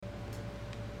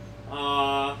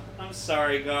I'm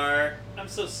sorry, Gar. I'm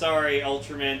so sorry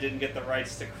Ultraman didn't get the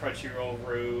rights to Crunchyroll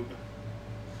Rube.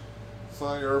 It's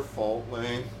not your fault,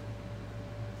 Lane.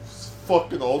 It's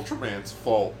fucking Ultraman's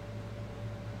fault.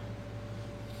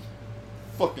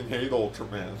 Fucking hate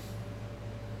Ultraman.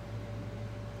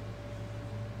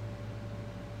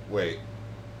 Wait.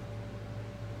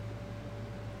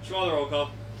 Show on the roll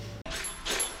call.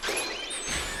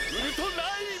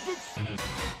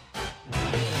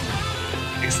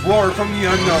 Explorer from the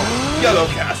unknown,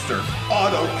 Yellowcaster,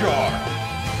 Autocar.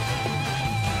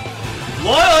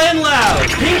 Loyal and loud,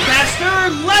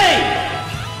 Pinkmaster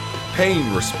Lane!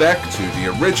 Paying respect to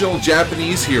the original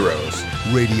Japanese heroes,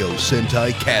 Radio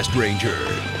Sentai Cast Ranger.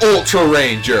 Ultra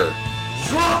Ranger.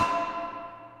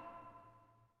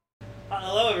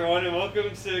 Hello everyone and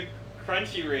welcome to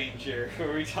Crunchy Ranger,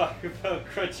 where we talk about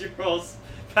Crunchyroll's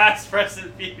past,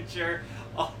 present, future,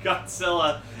 all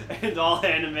Godzilla, and all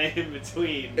anime in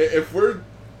between. If we're...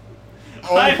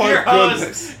 Oh I'm my your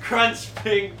goodness. host, Crunch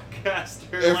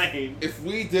Pinkcaster Lane. If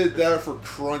we did that for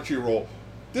Crunchyroll,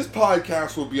 this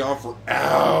podcast would be on for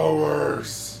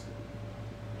hours.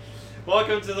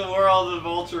 Welcome to the world of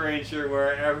Ultra Ranger,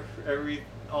 where every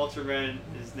Ultraman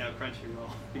is now Crunchyroll,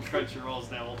 and Crunchyroll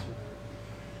is now Ultra.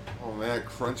 Oh man,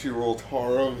 Crunchyroll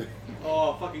Taro.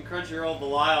 Oh, fucking Crunchyroll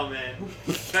Belial, man.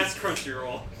 That's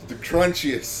Crunchyroll. The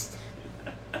crunchiest.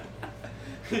 I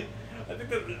think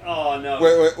that... Oh, no.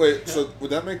 Wait. So,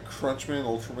 would that make Crunchman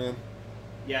Ultraman?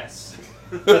 Yes.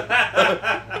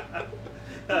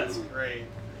 That's great.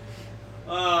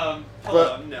 Hello,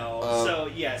 no. So,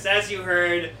 yes, as you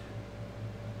heard,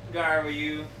 Gar, will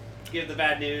you give the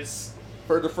bad news?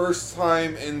 For the first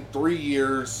time in 3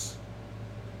 years,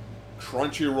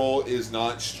 Crunchyroll is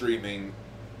not streaming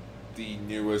the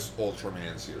newest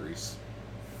Ultraman series.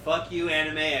 Fuck you,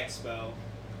 Anime Expo.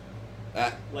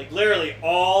 Uh, Like, literally,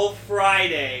 all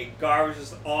Friday, Gar was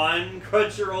just on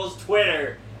Crunchyroll's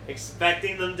Twitter,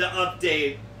 expecting them to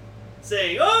update,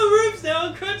 saying, oh, Rube's now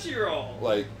on Crunchyroll!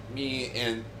 like, me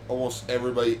and almost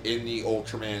everybody in the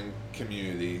Ultraman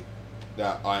community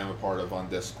that I am a part of on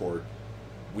Discord,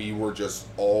 we were just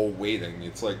all waiting.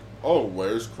 It's like, oh,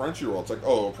 where's Crunchyroll? It's like,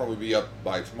 oh, it'll probably be up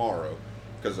by tomorrow,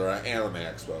 because they're at Anime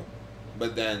Expo.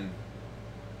 But then,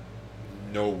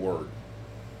 no word.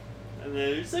 And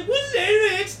then it's like, what's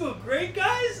Anime Expo? Great,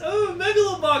 guys? Oh,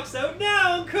 Megalobox out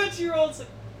now on Crunchyroll! It's like,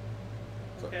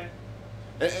 okay.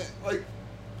 And, like,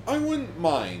 I wouldn't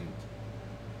mind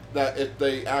that if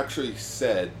they actually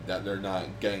said that they're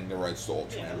not getting the rights to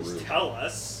Ultraman Yeah, Rube. just tell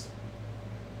us.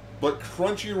 But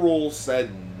Crunchyroll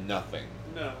said nothing.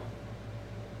 No.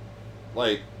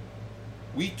 Like,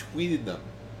 we tweeted them.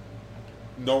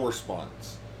 No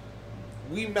response.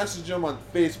 We messaged them on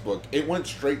Facebook. It went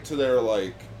straight to their,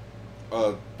 like,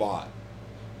 bot.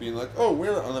 Being like, oh,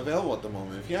 we're unavailable at the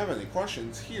moment. If you have any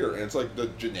questions, here. And it's like the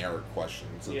generic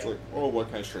questions. It's Yeah. like, oh, what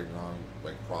kind of streaming on,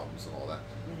 like, problems and all that.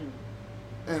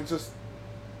 Mm-hmm. And just...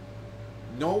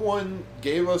 no one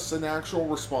gave us an actual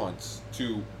response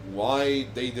to why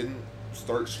they didn't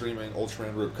start streaming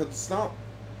Ultraman Rube. Because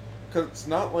it's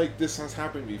not like this has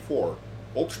happened before.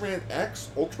 Ultraman X,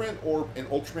 Ultraman Orb, and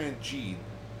Ultraman G,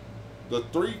 the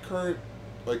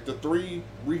three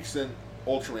recent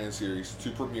Ultraman series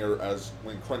to premiere as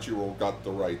when Crunchyroll got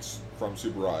the rights from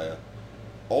Subaraya,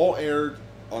 all aired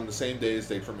on the same day as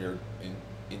they premiered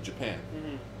in Japan.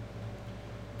 Mm-hmm.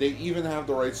 They even have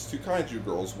the rights to Kaiju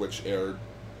Girls, which aired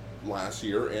last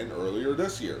year and earlier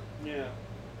this year. Yeah.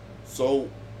 So,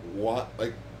 what,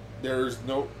 like, there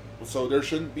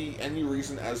shouldn't be any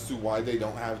reason as to why they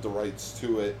don't have the rights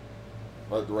to it,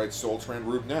 the rights to Ultraman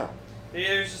Rube now. Maybe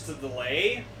there's just a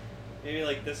delay. Maybe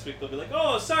like this week they'll be like,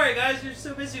 oh, sorry guys, you're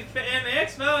so busy with Anime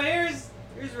Expo, here's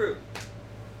Rube.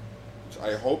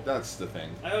 I hope that's the thing.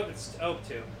 I hope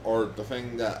too. Or the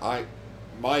thing that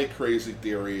my crazy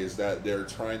theory is that they're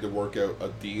trying to work out a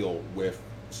deal with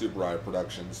Subaraya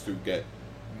Productions to get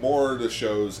more of the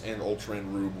shows, and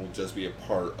Ultraman Rube will just be a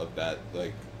part of that,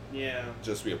 like, Yeah.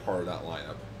 just be a part of that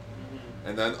lineup. Mm-hmm.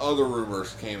 And then other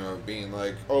rumors came out being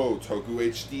like, oh, Toku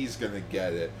HD's gonna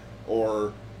get it,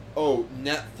 or oh,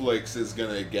 Netflix is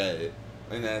gonna get it.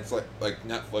 And then it's like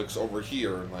Netflix over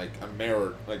here, and like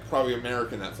probably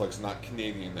American Netflix, not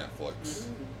Canadian Netflix.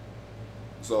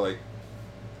 Mm-hmm.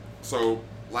 So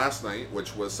last night,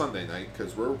 which was Sunday night,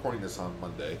 because we're recording this on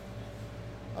Monday,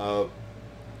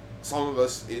 some of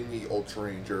us in the Ultra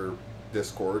Ranger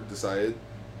Discord decided,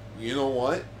 you know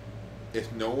what? If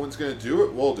no one's gonna do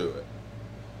it, we'll do it.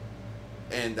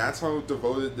 And that's how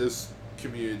devoted this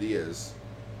community is.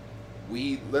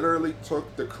 We literally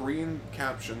took the Korean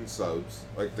caption subs,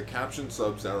 like the caption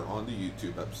subs that are on the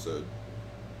YouTube episode,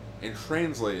 and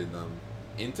translated them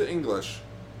into English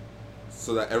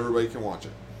so that everybody can watch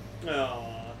it.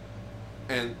 Aww.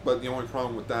 But the only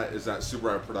problem with that is that Super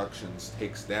Eye Productions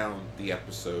takes down the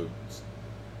episodes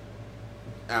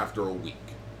after a week.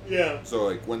 Yeah. So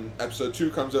like when episode 2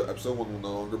 comes out, episode 1 will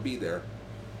no longer be there.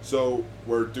 So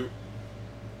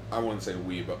I wouldn't say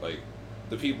we, but like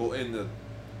the people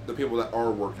that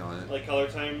are working on it. Like Color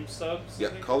Time subs? Yeah,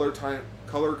 I think? Color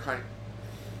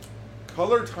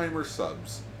Timer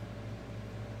subs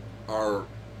are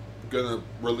gonna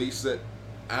release it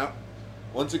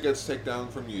once it gets taken down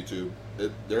from YouTube.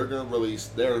 They're gonna release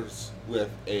theirs with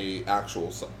a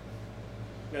actual sub.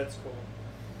 That's cool.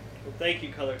 Well, thank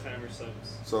you, Color Timer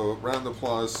subs. So round of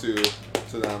applause to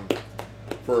them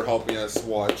for helping us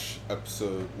watch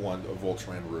episode 1 of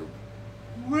Ultraman Rube.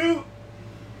 Woo!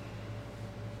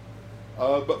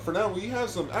 But for now, we have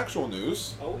some actual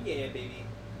news. Oh yeah, baby.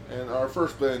 And our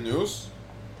first bit of news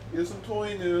is some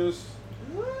toy news.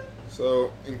 What?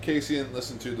 So, in case you didn't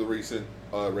listen to the recent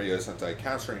Radio Sentai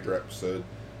Cast Ranger episode,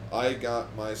 I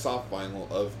got my soft vinyl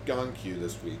of Gonkyu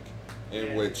this week,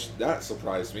 in which that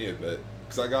surprised me a bit.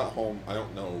 Because I got home, I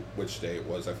don't know which day it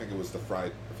was. I think it was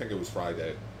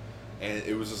Friday, and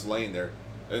it was just laying there,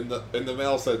 and the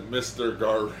mail said Mr.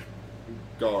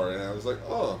 Gar, and I was like,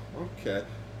 oh, okay.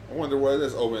 I wonder what it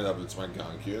is. Open it up, it's my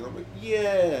Gonkyu, and I'm like,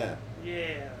 yeah.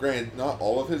 Yeah. Granted, not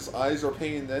all of his eyes are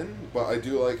painted in, but I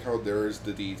do like how there is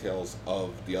the details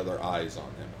of the other eyes on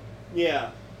him. Yeah.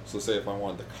 So say if I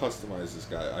wanted to customize this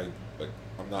guy,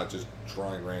 I'm not just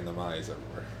drawing random eyes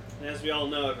everywhere. And as we all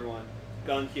know, everyone,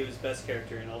 Gonkyu is best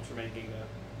character in Ultraman Ginga.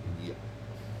 Yeah.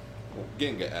 Well,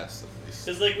 Ginga S at least.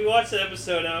 Because, like, we watched that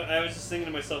episode, and I was just thinking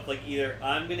to myself, like, either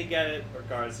I'm gonna get it or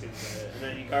Gar's gonna get it. And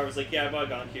then Gar was like, yeah, I bought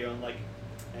Gonkyu. I'm like,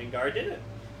 and Gar did it.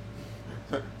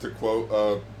 To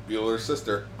quote Bueller's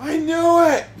sister, I knew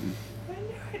it! I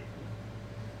knew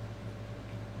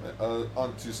it.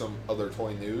 On to some other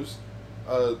toy news.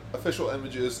 Official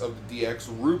images of the DX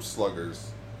Rube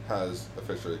Sluggers has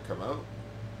officially come out.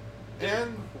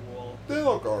 And Cool. they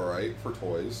look alright for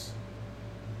toys.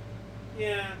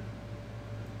 Yeah.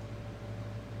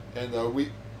 And now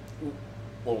we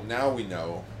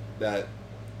know that,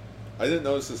 I didn't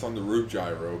notice this on the Rube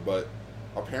Gyro, but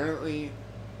apparently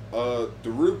the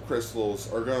Rube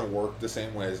crystals are going to work the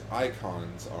same way as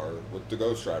icons are with the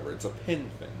Ghost Driver. It's a pin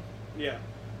thing. Yeah.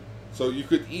 So you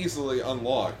could easily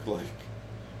unlock,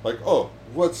 like, oh,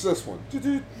 what's this one?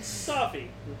 Sophie.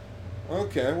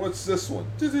 Okay, what's this one?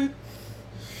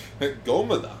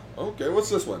 Gomada. Okay, what's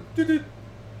this one?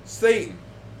 Satan.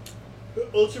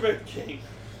 Ultraman King.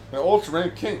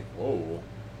 Ultraman King. Whoa.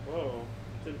 Whoa.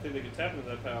 Didn't think they could tap into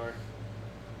that power.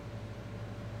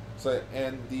 So,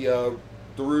 and the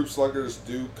Rube Sluggers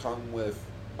do come with,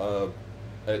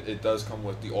 it does come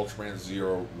with the Ultraman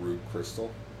Zero Rube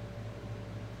Crystal.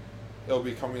 It'll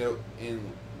be coming out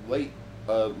in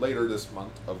later this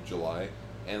month of July,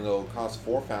 and it'll cost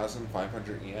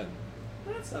 4,500 yen.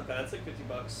 That's not bad. It's like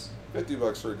 $50.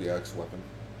 $50 for the X weapon.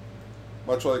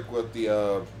 Much like with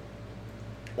the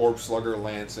Orb Slugger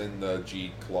Lance and the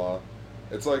G Claw,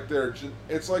 it's like their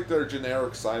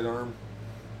generic sidearm.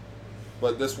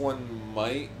 But this one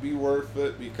might be worth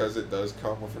it because it does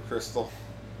come with a crystal.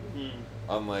 Mm-hmm.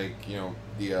 Unlike,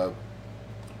 the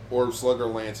Orb Slugger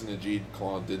Lance and the G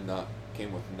Claw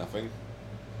came with nothing.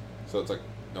 So it's like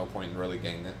no point in really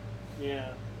getting it.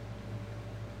 Yeah.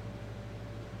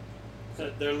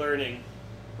 So they're learning.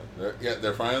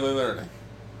 They're finally learning.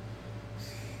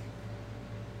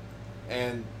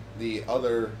 And the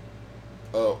other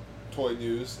toy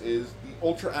news is the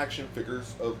Ultra Action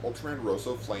figures of Ultraman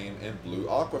Rosso Flame and Blue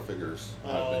Aqua figures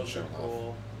have been shown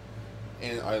off.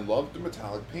 And I love the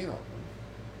metallic paint on them.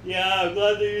 Yeah, I'm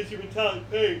glad they used your metallic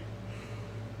paint.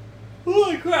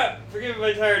 Holy crap! Forgive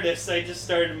my tiredness. I just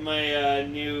started my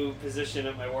new position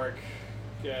at my work.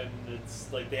 And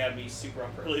it's like they have me super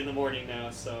up early in the morning now,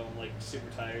 so I'm like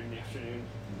super tired in the afternoon.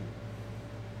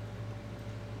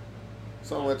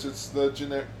 So much it's the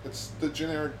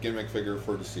generic gimmick figure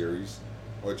for the series,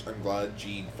 which I'm glad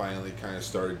Gene finally kind of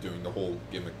started doing the whole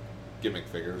gimmick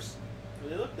figures.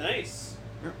 They look nice.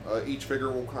 Yeah. Each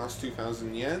figure will cost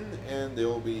 2,000 yen, and they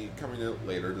will be coming out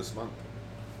later this month.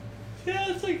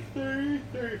 Yeah, it's like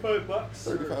 $35. $35.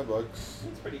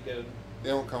 That's pretty good. They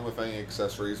don't come with any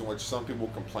accessories, in which some people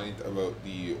complained about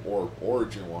the Orb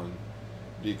Origin one,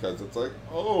 because it's like,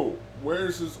 oh,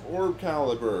 where's his Orb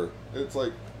Caliber? It's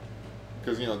like,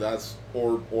 because, that's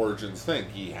Orb Origin's thing.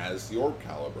 He has the Orb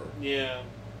Caliber. Yeah.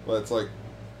 But it's like,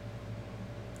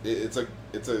 it's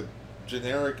a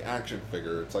generic action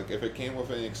figure. It's like, if it came with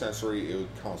an accessory, it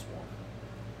would cost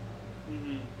more.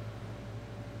 Mm-hmm.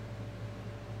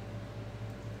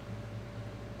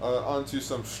 On to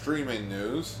some streaming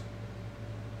news.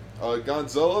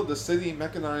 Godzilla, the City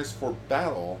Mechanized for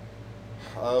Battle,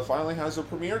 finally has a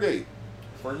premiere date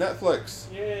for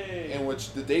Netflix, Yay! in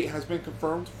which the date has been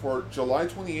confirmed for July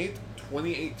 28th,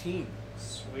 2018.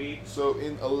 Sweet. So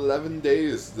in 11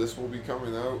 days, this will be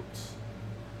coming out.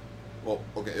 Well,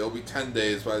 okay, it'll be 10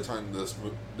 days by the time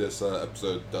this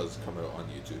episode does come out on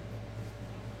YouTube.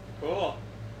 Cool.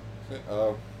 Okay,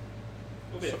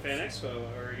 You'll be at Fan Expo,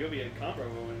 or you'll be at Compro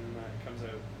when that comes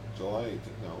out. July 18th.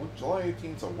 No, July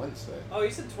 18th is a Wednesday. Oh,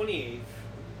 you said 28th.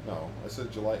 No, I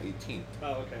said July 18th.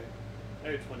 Oh, okay. I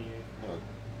heard 28th. No.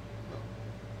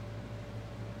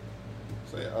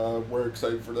 So yeah, we're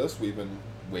excited for this. We've been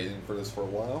waiting for this for a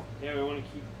while. Yeah, we want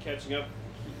to keep catching up,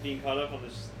 keep being caught up on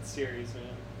this series, man.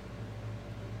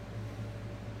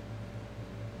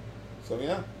 So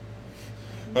yeah.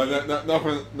 But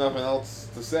nothing else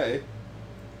to say.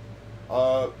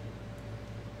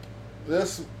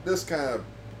 This kind of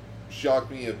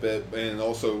shocked me a bit, and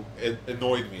also it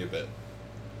annoyed me a bit.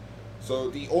 So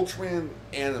the Ultraman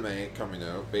anime coming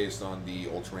out, based on the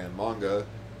Ultraman manga,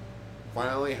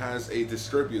 finally has a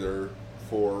distributor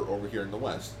for over here in the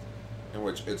West, in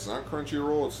which it's not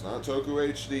Crunchyroll, it's not Toku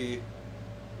HD,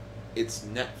 it's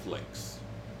Netflix.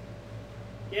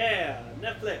 Yeah,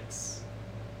 Netflix.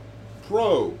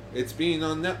 Pro, it's being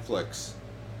on Netflix.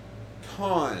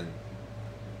 Con,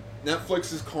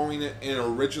 Netflix is calling it an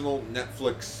original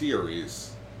Netflix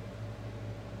series.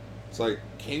 It's like,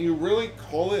 can you really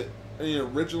call it an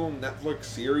original Netflix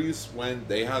series when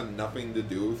they have nothing to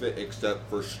do with it except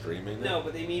for streaming it? No,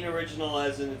 but they mean original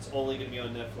as in it's only going to be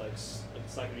on Netflix. Like,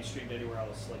 it's not going to be streamed anywhere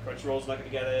else. Like, Crunchyroll's not going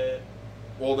to get it.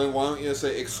 Well, then why don't you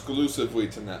say exclusively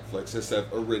to Netflix instead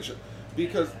of original?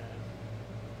 Because Yeah.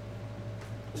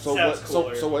 so sounds what?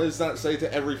 cooler. So what does that say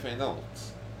to everything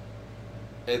else?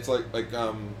 It's like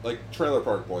Trailer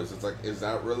Park Boys. It's like, is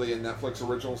that really a Netflix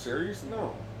original series?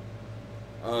 No.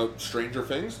 Stranger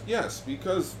Things, yes,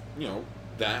 because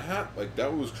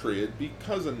that was created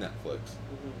because of Netflix.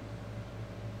 Mhm.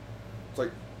 It's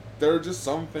like there are just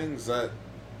some things that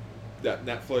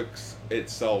Netflix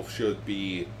itself should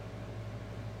be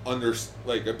a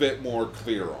bit more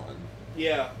clear on.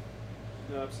 Yeah.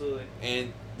 No, absolutely.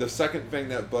 And the second thing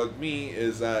that bugged me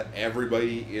is that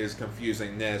everybody is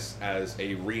confusing this as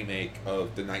a remake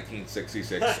of the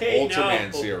 1966 I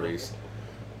Ultraman know. series.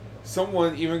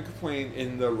 Someone even complained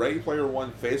in the Ready Player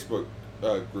One Facebook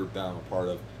group that I'm a part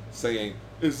of, saying,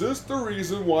 "Is this the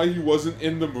reason why he wasn't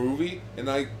in the movie?" And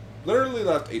I literally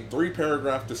left a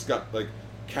 3-paragraph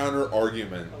counter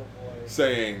argument, Oh boy.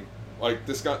 saying,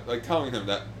 telling him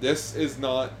that this is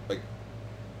not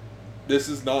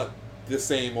the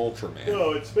same Ultraman.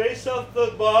 No, it's based off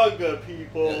the manga,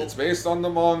 people. It's based on the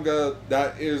manga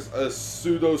that is a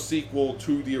pseudo sequel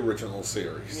to the original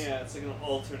series. Yeah, it's like an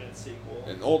alternate sequel.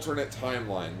 An alternate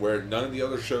timeline where none of the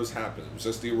other shows happened. It was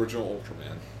just the original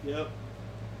Ultraman. Yep.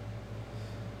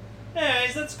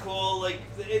 Anyways, that's cool. Like,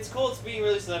 it's cool it's being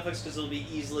released on Netflix because it'll be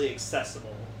easily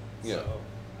accessible. Yeah. So,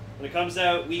 when it comes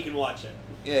out, we can watch it.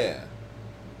 Yeah.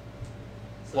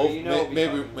 So Well, you know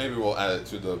maybe we'll add it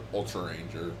to the Ultra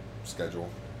Ranger schedule.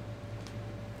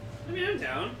 I mean, I'm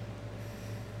down.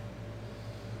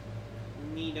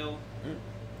 Neato.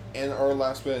 And our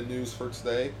last bit of news for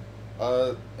today,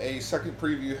 a second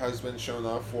preview has been shown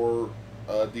off for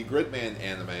the Gridman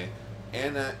anime,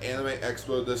 and at Anime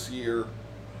Expo this year,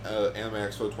 Anime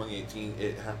Expo 2018,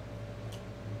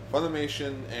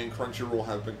 Funimation and Crunchyroll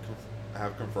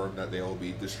have confirmed that they will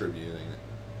be distributing it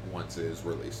once it is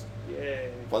released.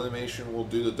 Yay. Funimation will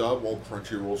do the dub while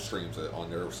Crunchyroll streams it on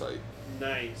their site.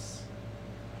 Nice.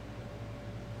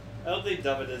 I hope they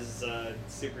dub it as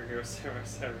Superhero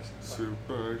Samurai.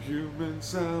 Superhuman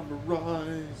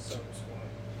Samurai.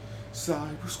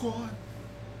 Cyber Squad.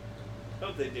 I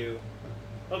hope they do.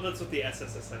 I hope that's what the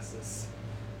SSSS is.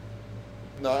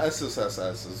 No,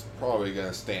 SSSS is probably going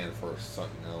to stand for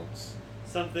something else.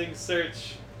 Something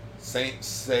search. Saint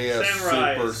Seiya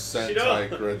Samurai. Super Sentai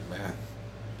Gridman.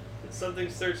 Something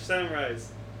search samurais.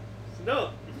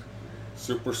 No.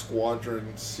 Super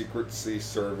Squadron Secret Sea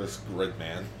Service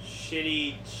Gridman.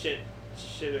 Shitty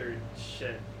shitter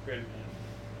shit. Gridman.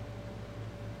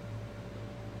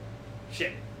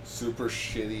 Shit. Super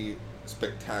shitty,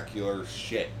 spectacular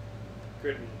shit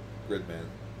Gridman. Gridman.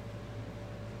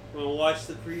 Wanna watch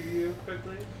the preview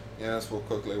quickly? Yes, we'll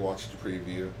quickly watch the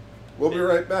preview. We'll be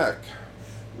right back.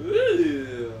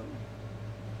 Ooh.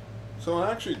 So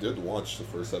I actually did watch the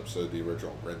first episode of the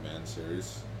original Gridman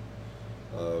series.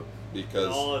 Because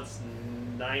In all its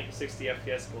 60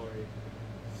 FPS glory.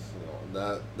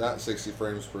 that 60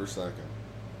 frames per second.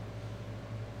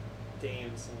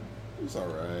 Damn, son. It was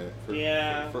alright.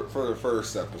 Yeah. For the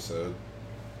first episode.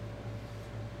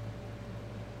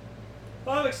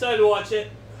 Well, I'm excited to watch it,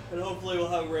 and hopefully we'll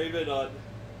have Raven on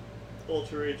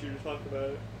Ultra Ranger to talk about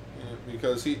it. Yeah,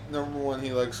 because number one,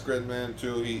 he likes Gridman.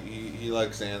 Two, he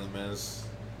likes animes.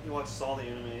 He watches all the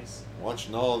animes.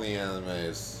 Watching all the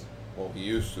animes. Well, he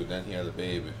used to. Then he had a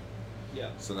baby.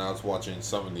 Yeah. So now it's watching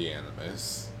some of the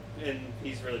animes. And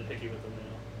he's really picky with them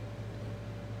now.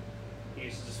 He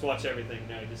used to just watch everything.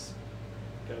 Now he just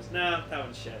goes, nah, that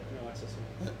one's shit. I'm gonna watch this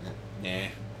one. Nah.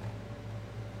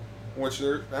 Which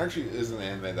there actually is an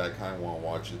anime that I kind of want to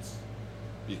watch. It's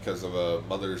because of a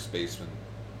Mother's Basement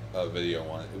video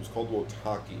on it. It was called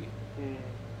Wotaki.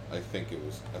 I think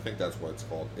that's what it's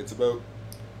called. It's about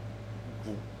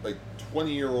like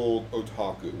 20-year-old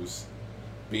otakus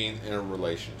being in a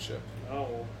relationship.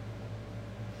 Oh.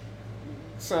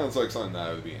 Sounds like something that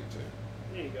I would be into.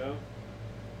 There you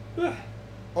go.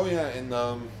 Oh yeah, and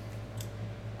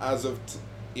as of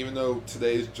even though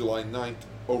today's July 9th,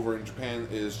 over in Japan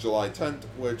is July 10th,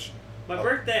 which My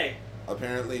birthday.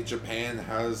 apparently Japan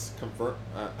has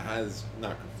has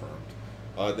not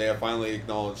confirmed. They have finally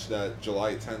acknowledged that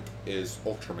July 10th is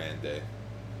Ultraman Day.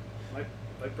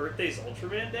 My birthday's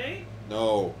Ultraman Day?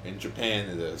 No, in Japan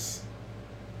it is.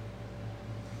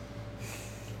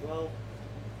 Well,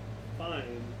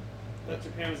 fine. But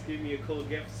Japan was giving me a cool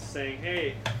gift saying,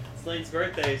 hey, it's Lane's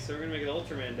birthday, so we're gonna make it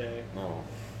Ultraman Day. No.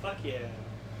 Fuck yeah.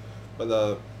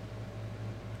 But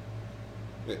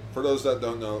for those that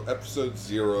don't know, episode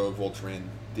 0 of Ultraman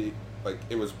D,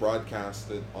 it was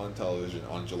broadcasted on television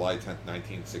on July 10th,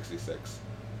 1966.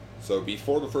 So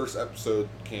before the first episode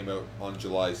came out on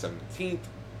July 17th,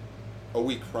 a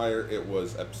week prior, it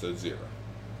was episode 0.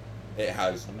 It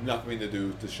has nothing to do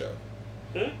with the show.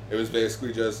 Huh? It was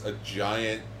basically just a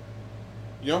giant...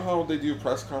 You know how they do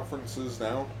press conferences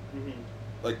now? Mm-hmm.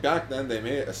 Like, back then, they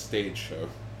made it a stage show.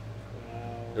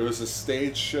 Wow. It was a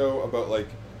stage show about, like,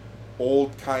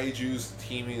 old kaijus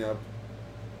teaming up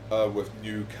with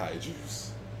new kaijus.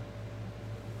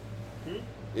 Hmm?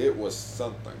 It was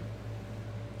something.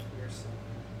 You're so...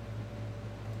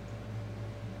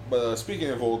 But speaking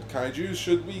of old kaijus,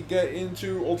 should we get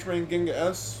into Ultraman Ginga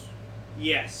S?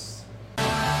 Yes.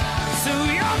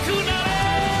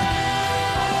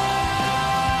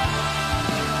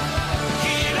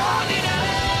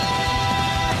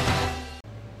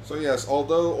 So yes,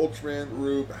 although Ultraman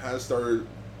Rube has started,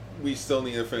 we still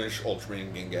need to finish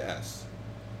Ultraman Ginga S.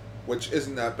 Which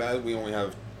isn't that bad. We only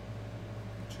have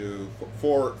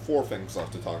four things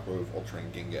left to talk about with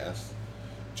Ultraman Ginga S.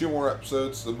 2 more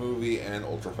episodes, the movie, and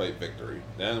Ultra Fight Victory.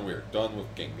 Then we're done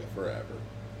with Ginga forever.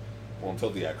 Well, until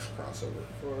the X crossover.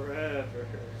 Forever.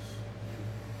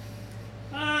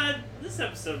 This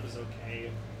episode was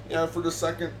okay. Yeah, for the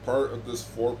second part of this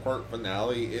 4-part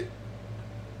finale,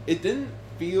 it didn't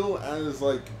feel as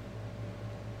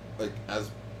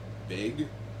as big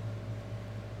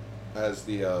as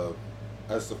the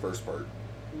first part.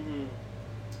 Mm-hmm.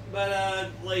 But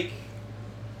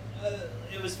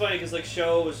it was funny because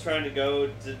Sho was trying to go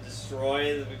to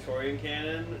destroy the Victorian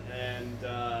canon, and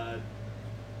I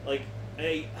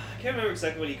can't remember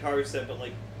exactly what Hikaru said, but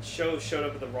Sho showed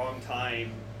up at the wrong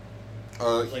time.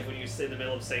 When he was in the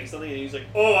middle of saying something, and he was like,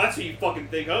 "Oh, that's what you fucking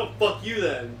think. Oh, fuck you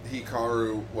then."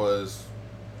 Hikaru was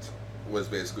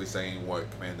basically saying what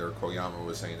Commander Koyama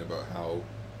was saying about how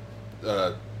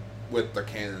with the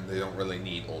canon they don't really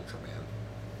need Ultraman.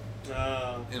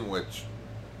 In which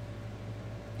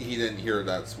he didn't hear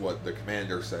that's what the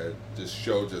commander said. Just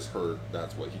Sho just heard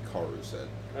that's what Hikaru said.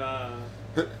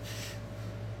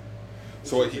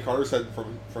 So what Hikaru said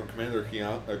from Commander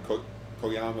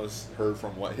Koyama's heard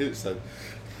from what his said.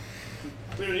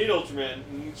 We don't need Ultraman.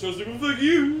 And Sho's like, "Fuck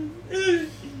you."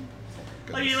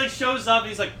 He shows up and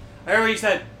he's like, "I heard what you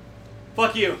said.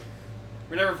 Fuck you.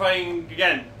 We're never fighting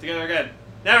together again.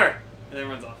 Never." And then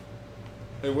runs off.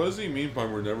 Hey, what does he mean by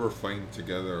we're never fighting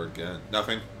together again?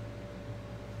 Nothing.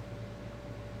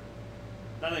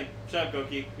 Nothing. Shut up,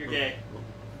 Goki. You're gay.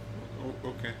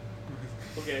 Okay.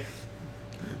 Okay.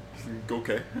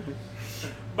 Okay.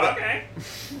 Okay.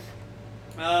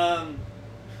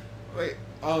 Wait,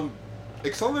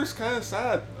 Excelder's kind of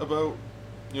sad about,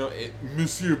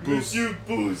 Monsieur Boost.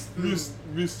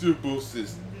 Monsieur Boost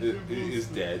is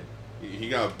dead. He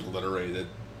got obliterated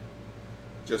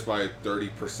just by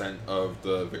 30% of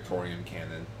the Victorian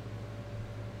canon.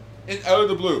 And out of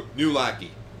the blue, new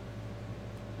lackey.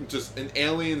 Just an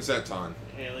alien Zeton.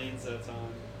 Alien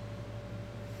Zeton.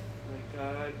 My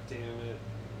god damn it.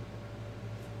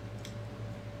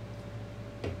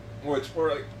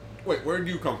 Wait, where did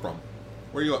you come from?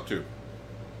 Where are you up to?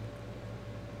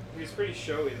 He's pretty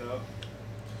showy though.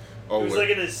 Oh, He was wait. like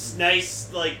in this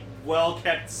nice, like,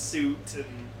 well-kept suit and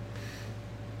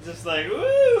just like, "Woo,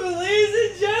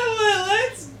 ladies and gentlemen,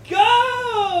 let's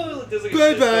go!" Like, there's like a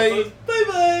Bye-bye. fist bump,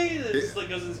 bye-bye! And it just like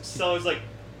goes and Stella's like,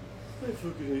 "I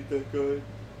fucking hate that guy.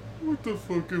 What the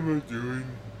fuck am I doing?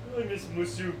 I miss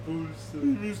Monsieur Boost." I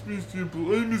miss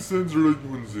Simple. I miss Android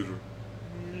 10.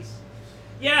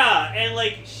 Yeah, and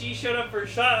like she showed up for a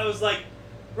shot. I was like,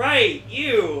 right,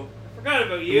 you. I forgot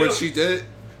about you. When she did it,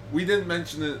 we didn't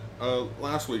mention it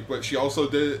last week, but she also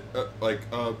did it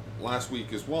last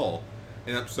week as well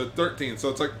in episode 13. So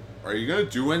it's like, are you gonna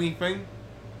do anything?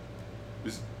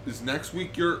 Is next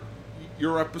week your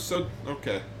episode?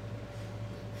 Okay.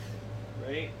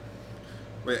 Right.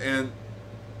 Wait, and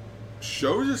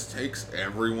Show just takes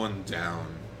everyone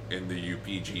down in the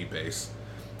UPG base.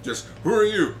 Just, who are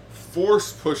you?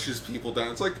 Force pushes people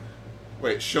down. It's like,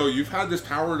 wait, Show, you've had this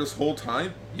power this whole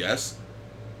time? Yes.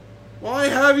 Why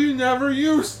have you never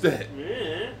used it?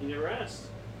 Yeah, you never asked.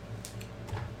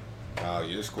 Wow,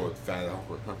 you just quoted Fat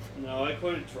Albert. Huh? No, I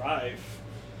quoted Drive.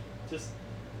 Just,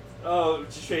 oh,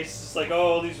 Chase is just like,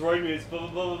 oh, all these roid moves, blah, blah,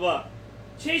 blah, blah, blah.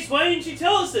 Chase, why didn't you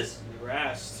tell us this? You never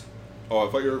asked. Oh,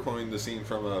 I thought you were quoting the scene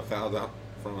from Fat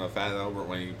Albert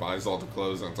when he buys all the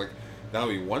clothes, and it's like, that'll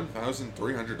be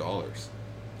 $1,300.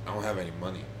 I don't have any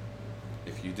money.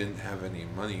 If you didn't have any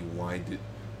money, why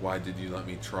did you let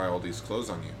me try all these clothes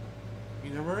on you?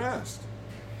 You never asked.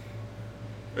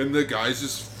 And the guy's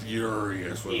just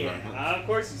furious with Yeah, that. of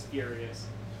course he's furious.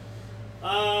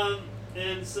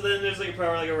 And so then there's like a part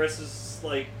where like Arista's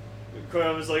like,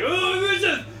 Koyama's like, oh,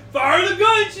 Arista, fire the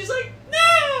gun! She's like,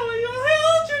 no, you're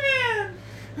Ultraman!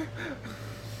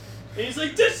 And he's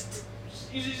like,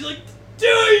 she's like, do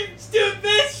it,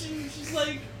 bitch! And she's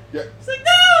like, Yeah. he's like,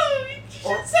 no, you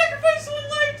Or- shouldn't sacrifice one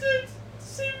life to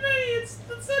save many.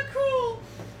 That's not cool.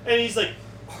 And he's like,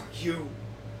 are you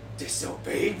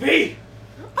disobeying me?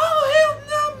 Oh, hell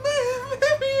no, man!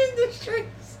 Let me in the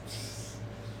streets.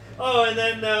 Oh, and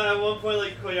then at one point,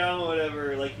 like Koyama,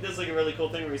 whatever, like he does like a really cool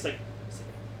thing where he's like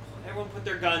oh, everyone put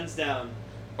their guns down.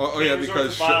 Oh yeah, And resort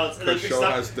because to violence, and then Show picks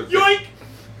up, has the yoink!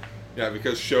 yeah,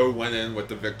 because Show went in with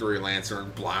the Victory Lancer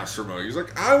and blaster mode. He's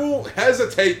like, I won't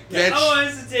hesitate, bitch. Yeah, I won't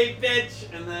hesitate,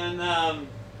 bitch. And then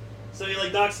so he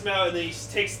like knocks him out, and then he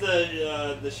takes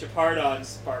the Shepardon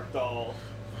Spark Doll,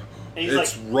 and he's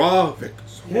it's like, raw yeah,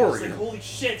 Victoria. he's like, holy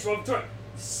shit, it's Raw Victoria.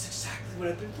 This is exactly what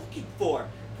I've been looking for.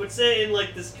 Puts it in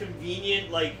like this convenient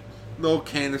like Little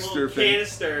canister little thing.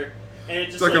 canister, and it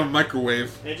It's just like a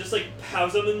microwave. and it just like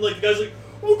pows up, and like the guy's like,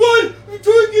 oh my god,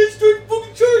 Victoria can't start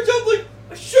fucking charge up like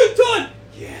a shit ton.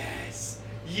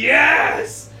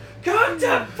 Yes, come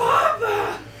to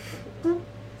Papa.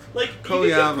 Like you can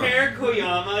Koyama. compare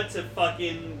Koyama to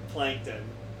fucking Plankton.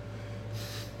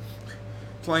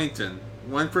 Plankton.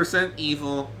 1%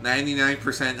 evil,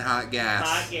 99% hot gas.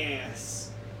 Hot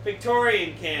gas.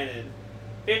 Victorian cannon.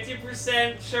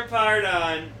 50%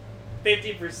 Shepardon.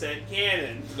 50%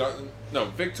 cannon. No,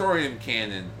 Victorian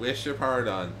cannon with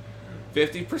Shepardon.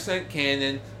 50%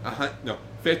 cannon, 50%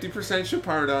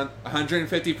 Shepardon,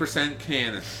 150%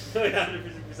 cannon. 150% cannon.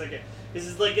 This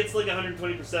is like, it's like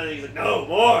 120%, and he's like, no,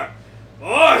 more!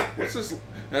 What's this?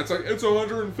 That's like, it's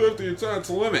 150, it's on its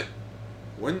limit.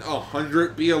 Wouldn't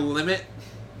 100 be a limit?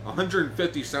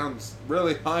 150 sounds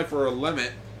really high for a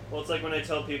limit. Well, it's like when I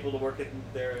tell people to work at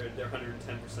their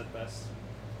 110% best.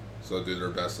 So do their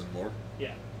best and more.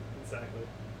 Yeah, exactly.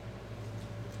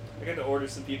 I got to order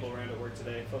some people around at work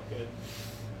today. It felt good.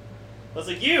 I was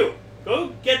like, you!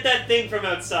 Go get that thing from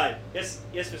outside. Yes,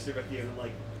 Mr. Bucky. And I'm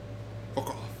like, Fuck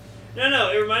off.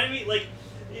 no. It reminded me, like,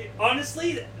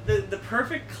 honestly, the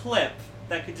perfect clip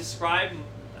that could describe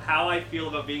how I feel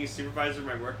about being a supervisor in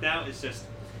my work now is just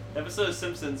the episode of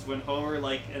Simpsons when Homer,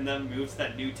 like, and then moves to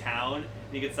that new town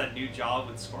and he gets that new job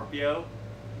with Scorpio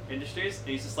Industries, and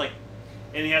he's just like,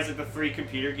 and he has like the 3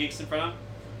 computer geeks in front of him.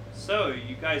 So,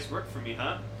 you guys work for me,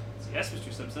 huh? So, yes,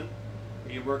 Mr. Simpson.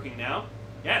 Are you working now?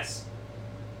 Yes.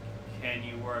 Can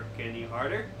you work any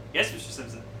harder? Yes, Mr.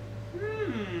 Simpson.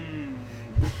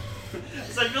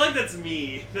 So I feel like that's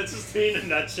me. That's just me in a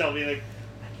nutshell, being like,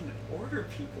 I can order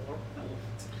people around.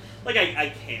 Like,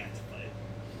 I can't, but...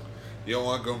 You don't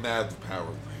want to go mad with power.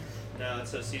 No,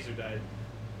 that's how Caesar died.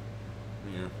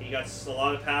 Yeah. He got a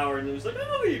lot of power, and he was like,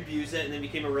 oh, he abused it, and then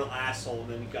became a real asshole, and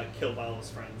then he got killed by all his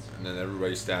friends. And then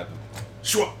everybody stabbed him.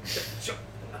 Shua! Shut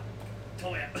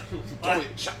Tomoya. Tomoya,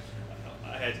 shut.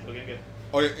 I had to go get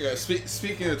Oh yeah.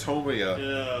 Speaking of Tomoya,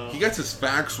 No. he gets his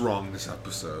facts wrong this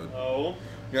episode. Oh.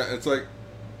 Yeah, it's like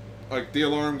the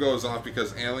alarm goes off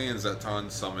because Alien Zeton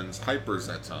summons Hyper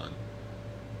Zeton.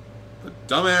 But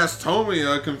dumbass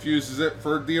Tomoya confuses it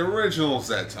for the original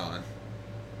Zeton.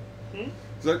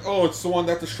 He's like, oh, it's the one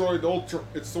that destroyed Ultra.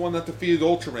 It's the one that defeated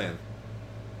Ultraman.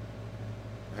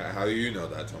 How do you know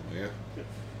that, Tommy?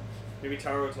 Maybe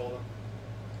Taro told him.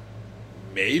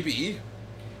 Maybe.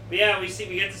 But yeah, we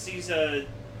get to see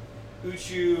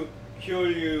Uchu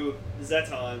Kyoryu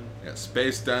Zeton. Yeah,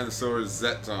 Space Dinosaur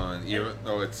Zeton, even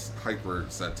though it's Hyper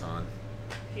Zeton.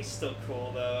 He's still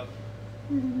cool though.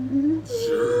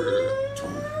 Sure.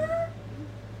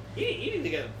 You need to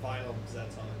get a final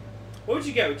Zeton. What would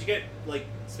you get? Would you get like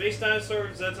Space Dinosaur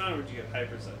Zeton, or would you get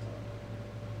Hyper Zeton?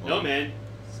 No, man.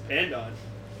 It's Pandon.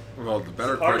 Well, the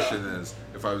better Sparta. question is,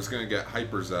 if I was going to get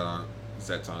Hyper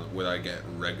Zeton, would I get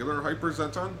regular Hyper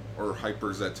Zeton or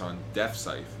Hyper Zeton Death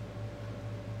Scythe?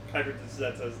 Hyper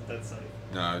Zeton's Death Scythe.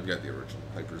 No, I'd get the original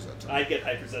Hyper Zeton. I'd get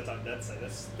Hyper Zeton Death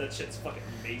Scythe. That shit's fucking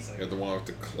amazing. You got the one with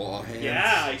the claw hands?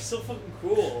 Yeah, he's so fucking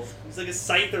cool. He's like a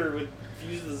Scyther with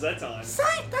fused with Zeton.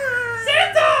 Scyther!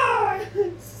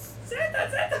 Zeton!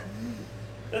 Zeton!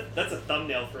 That's a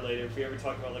thumbnail for later if we ever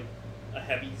talk about like a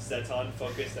heavy Zeton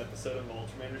focused episode of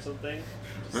Ultraman or something.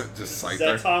 Just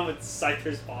Scyther. Zeton with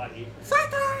Scyther's body.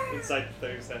 Scyther! Inside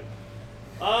Scyther's head.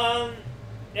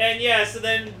 And yeah, so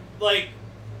then like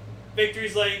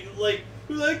Victory's like oh,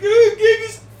 Ging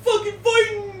is fucking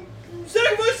fighting,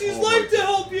 sacrificing his life to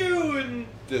help you, and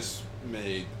This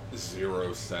made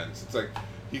zero sense. It's like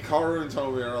Hikaru and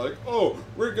Tomy are like, oh,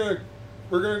 we're gonna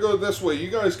go this way. You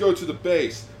guys go to the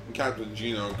base. And Captain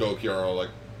Gino and Goki are like,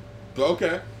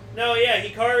 okay. no, yeah,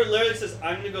 Hikaru literally says,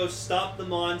 I'm gonna go stop the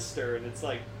monster, and it's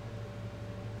like...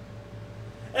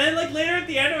 And then, like, later at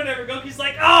the end or whatever, Goki's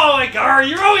like, oh, Hikaru,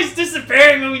 you're always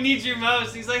disappearing when we need you most.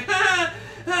 And he's like,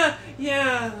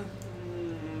 yeah.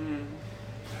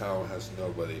 How has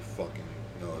nobody fucking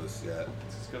noticed yet?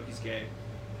 It's because Goki's gay.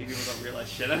 People don't realize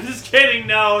shit. I'm just kidding.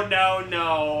 No.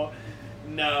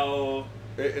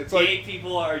 It's Gay like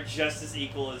people are just as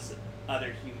equal as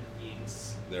other human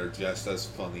beings. they're just as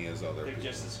funny as other They're people.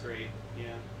 just as great.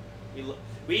 Yeah.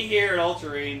 We here at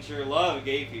Ultra Ranger love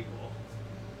gay people.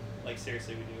 Like,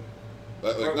 seriously, we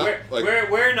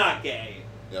do. We're not gay,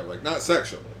 Yeah, like not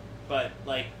sexually. but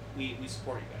like we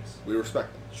support you guys. We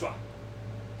respect them. Schwa.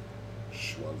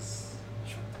 Schwaz.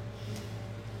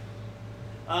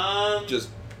 Just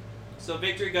so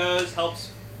Victory goes,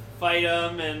 helps fight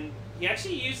him, and he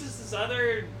actually uses his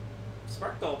other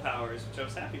Spark Doll powers, which I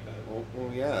was happy about.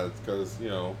 Well, yeah, it's because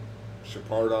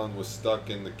Shepardon was stuck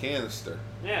in the canister.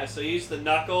 Yeah, so he used the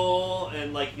knuckle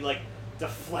and he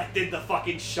deflected the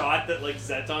fucking shot that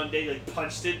Zeton did. He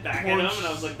punched it back at him, and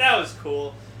I was like, that was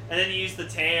cool. And then he used the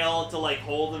tail to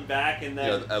hold him back, and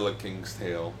then Ella King's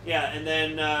tail. yeah, and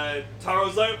then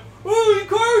Taro's like, oh,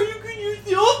 Hikaru, you can use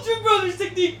the Ultra Brothers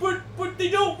technique, but they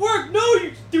don't work. No,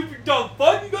 you stupid dumb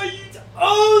fuck, you gotta use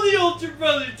all the Ultra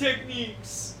Brother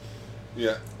techniques.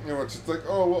 Yeah, it's just like,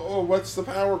 oh, what's the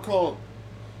power called?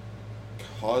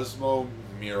 Cosmo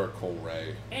Miracle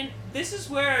Ray. And this is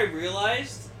where I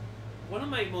realized one of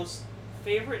my most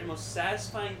favorite and most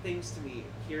satisfying things to me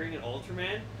hearing an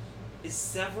Ultraman is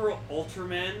several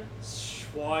Ultramen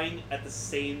schwang at the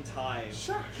same time.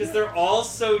 Because they're all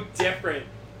so different.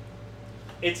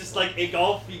 It's just it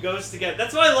all goes together.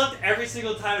 That's why I loved every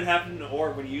single time it happened in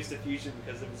Orb when he used a fusion,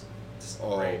 because it was just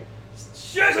great.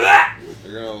 Just You're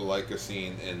gonna like a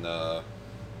scene in the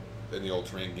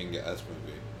Ultraman Ginga S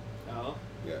movie. Oh.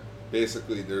 Yeah.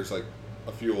 Basically, there's a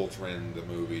few Ultraman in the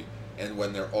movie, and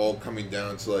when they're all coming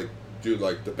down to do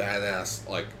the badass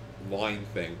line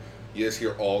thing, you just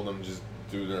hear all of them just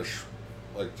do their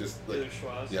Their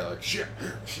schwas. yeah, shit,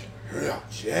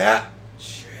 shit.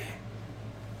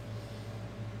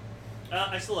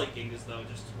 I still like Genghis though,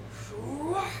 just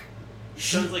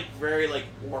sounds very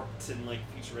warped and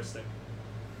futuristic.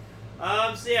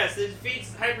 So yeah, so it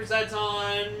defeats Hyper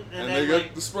Zeton, and then they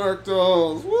get the Spark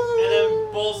Dolls. Woo! and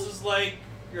then Bulls is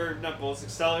or not Bulls,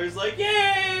 Exceller's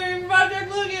yay, revived Dark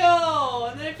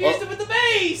Lugiel, and then it fused him with the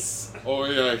base. Oh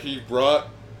yeah, he brought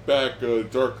back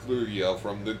Dark Lugiel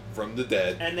from the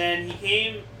dead. And then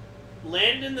he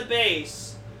landed in the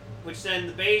base, which then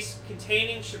the base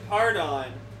containing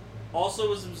Shepardon also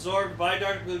was absorbed by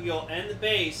Dark Lugiel and the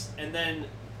base, and then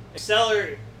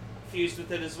Exceller fused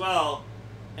with it as well.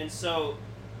 And so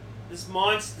this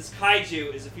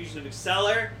kaiju is a fusion of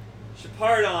Exceller,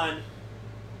 Shepardon,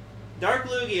 Dark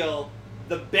Lugiel,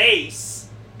 the base,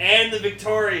 and the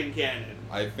Victorian cannon.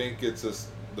 I think it's just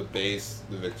the base,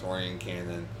 the Victorian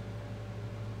cannon,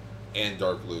 and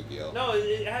Dark Lugiel. No,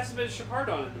 it has a bit of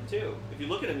Shepardon in him too. If you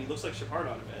look at him, he looks like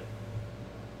Shepardon a bit.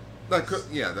 That could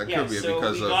be so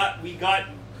because we got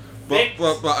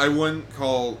But I wouldn't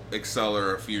call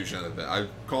Exceller a fusion of it. I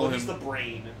call him he's the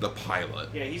brain. the pilot.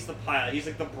 Yeah, he's the pilot. He's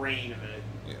the brain of it.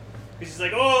 Yeah. Because he's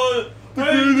like, oh, The I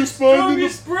have the greatest mind in the-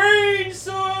 strongest brain,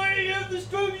 so I have the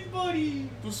strongest body.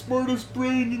 The smartest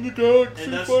brain in the galaxy.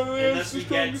 And thus the we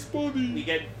strongest body.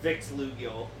 get Vix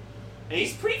Lugiel. And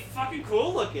he's pretty fucking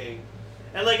cool looking.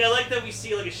 And like I like that we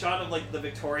see like a shot of like the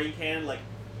Victorian cannon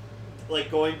like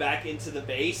going back into the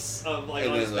base of like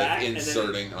And on then his like back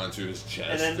inserting onto his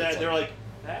chest. and then It's they're like,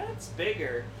 that's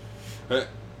bigger.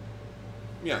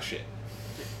 yeah, shit.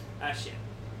 Ah shit.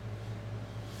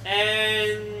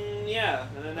 And yeah,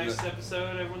 and the next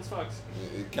episode everyone's fucked.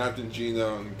 Captain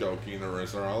Gino and Goki and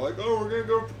Arisa are all like, oh, we're gonna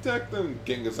go protect them.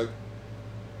 Ginga's like,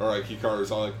 alright,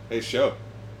 Hikaru's all like, hey, Sho,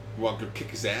 you want to go kick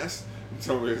his ass? And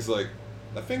Tomoe's like,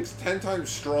 that thing's 10 times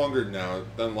stronger now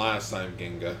than last time,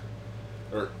 Ginga.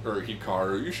 Or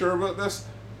Hikaru, you sure about this?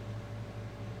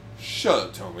 Shut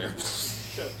up,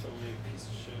 Tomoe. Shut up, Tommy, piece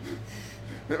of shit.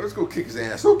 Now let's go kick his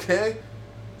ass, okay?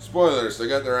 Spoilers, they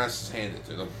got their asses handed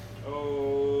to them.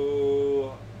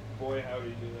 Oh boy, howdy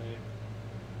do they.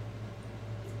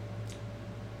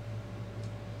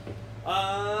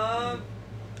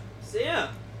 So yeah.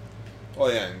 Oh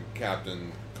yeah, and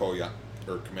Captain Koyama,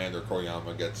 or Commander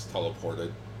Koyama gets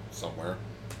teleported somewhere.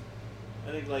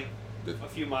 I think like The- a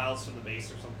few miles from the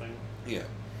base or something. Yeah.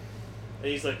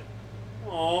 And he's like,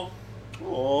 "Oh,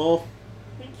 Oh,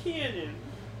 my cannon."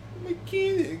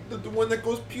 mechanic, the one that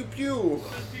goes pew pew.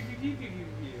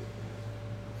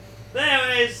 But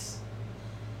anyways,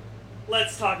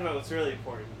 let's talk about what's really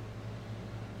important.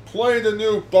 Play the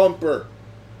new bumper.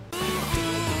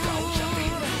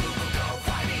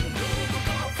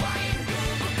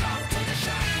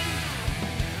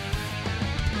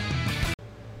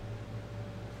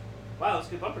 Wow, that's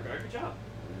a good bumper guard. Good job.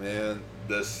 Man,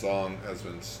 this song has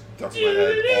been stuck in my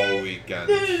head all weekend.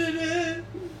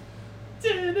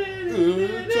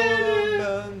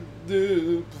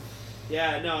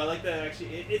 Yeah, no, I like that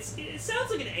actually. It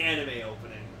sounds like an anime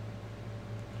opening.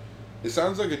 It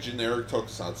sounds like a generic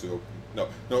tokusatsu opening.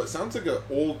 No, it sounds like an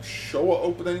old Showa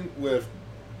opening with,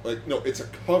 like, no, it's a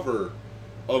cover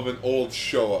of an old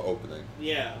Showa opening.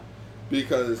 Yeah.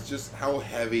 Because just how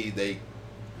heavy they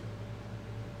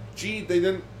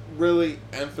didn't really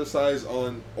emphasize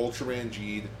on Ultraman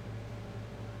Geed.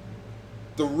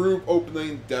 The Rube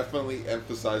opening definitely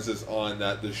emphasizes on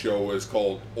that the show is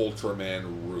called Ultraman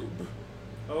Rube.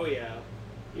 Oh yeah.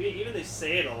 Even they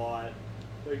say it a lot.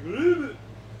 Like, "Rube,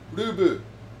 Rube.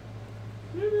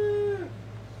 Rube."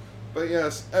 But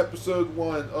yes, episode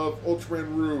 1 of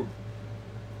Ultraman Rube.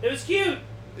 It was cute.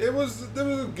 It was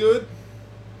good.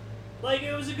 Like,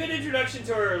 it was a good introduction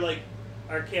to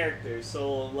our characters.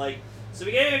 So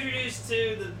we get introduced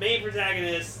to the main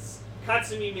protagonists,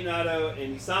 Katsumi Minato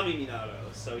and Isami Minato.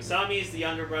 So Isami is the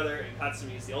younger brother and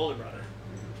Katsumi is the older brother.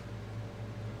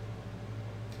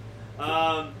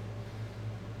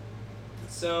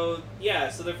 So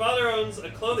their father owns a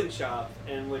clothing shop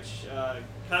in which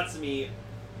Katsumi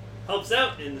helps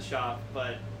out in the shop,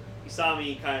 but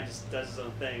Isami kind of just does his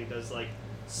own thing. He does like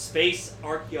space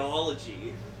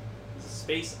archaeology. He's a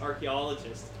space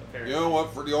archaeologist, apparently. You know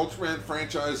what? For the Ultraman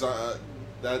franchise,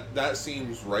 that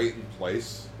seems right in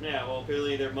place. Yeah, well,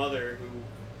 apparently their mother,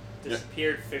 who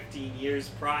disappeared 15 years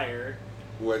prior.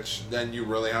 Which then you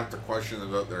really have to question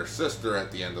about their sister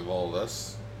at the end of all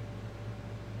this.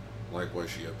 Like, was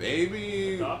she a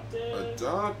baby?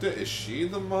 Adopted? Is she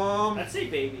the mom? I'd say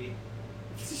baby.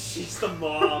 She's the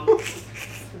mom.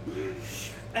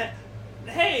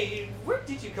 Hey, where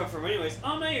did you come from anyways?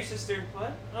 Oh, I'm not your sister.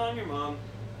 What? Oh, I'm your mom.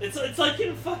 It's like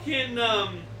in fucking,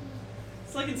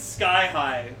 it's like in Sky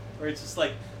High, where it's just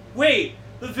like, wait,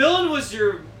 the villain was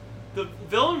your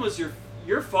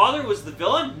father was the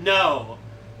villain? No.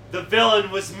 The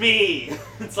villain was me.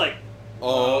 It's like,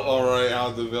 oh, alright,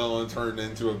 how the villain turned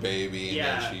into a baby and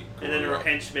yeah, then she grew and then her up.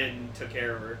 henchman took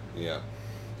care of her. Yeah.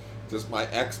 Just my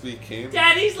ex became...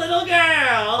 Daddy's little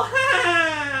girl!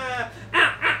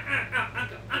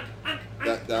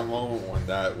 That moment when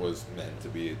that was meant to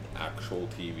be an actual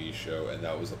TV show and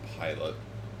that was a pilot.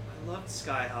 I loved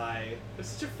Sky High. It was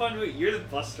such a fun movie. You're the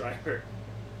bus driver.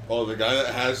 Oh, the guy that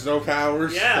has no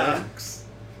powers? Yeah. Thanks.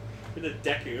 You're the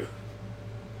Deku.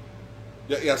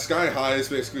 Yeah, Sky High is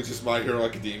basically just My Hero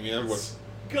Academia. With...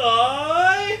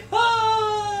 Sky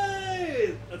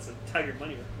High! That's a Tiger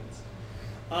Money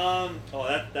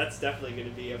reference. That's definitely going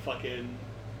to be a fucking...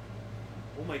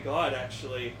 Oh my god,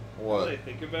 actually. What? Now that I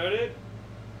think about it,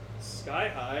 Sky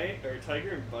High, or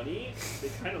Tiger and Bunny, they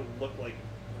kind of look like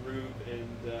Rube and,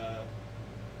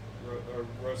 or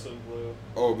Rosa and Blue.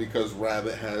 Oh, because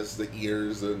Rabbit has the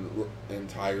ears and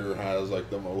Tiger has, like,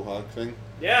 the mohawk thing?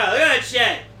 Yeah, look at that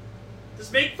shit!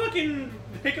 Just make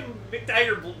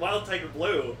Wild Tiger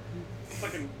Blue.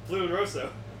 Fucking Blue and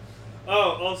Rosa.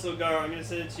 Oh, also, Gar, I'm gonna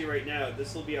send it to you right now.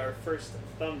 This will be our first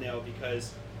thumbnail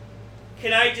because,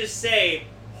 can I just say,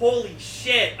 holy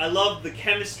shit, I love the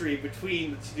chemistry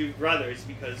between the two brothers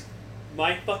because,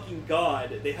 my fucking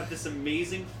god, they have this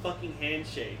amazing fucking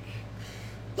handshake.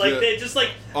 Like, Yeah. they just, like,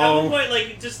 at Oh. one point,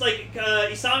 like,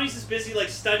 Isami's just busy, like,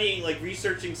 studying, like,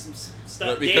 researching some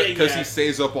stuff, dating Because yet. he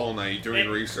stays up all night doing And-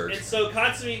 research. And so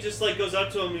Katsumi just, like, goes up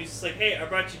to him and he's just like, hey, I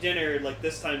brought you dinner, like,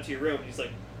 this time to your room. And he's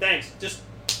like, thanks, just...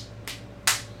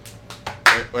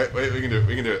 Wait, we can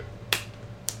do it.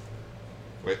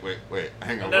 Wait,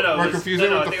 hang on. No, We're it was- confusing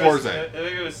no, with I the think it was- forze. I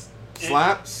think it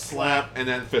was... Slap, and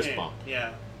then fist bump.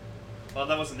 Yeah. Well,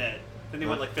 that wasn't it. Then they Huh?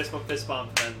 went, like, fist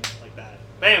bump, then like that.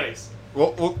 But anyways,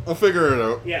 We'll figure it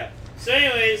out. yeah. So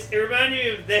anyways, it reminded me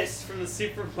of this from the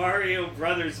Super Mario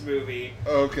Brothers movie,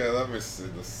 Okay, let me see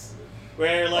this.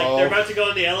 where, like, Oh. they're about to go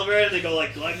in the elevator and they go,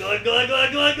 like, glug, glug, glug,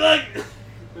 glug, glug, glug.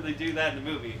 Where they do that in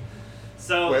the movie.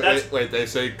 So that's... Wait, they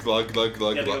say glug, glug,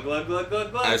 glug, Yeah, they go glug. glug, glug,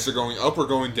 glug, glug. As they're going up or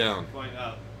going down? Going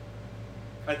up.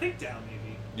 I think down,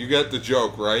 maybe. You get the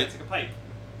joke, right? It's like a pipe.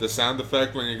 The sound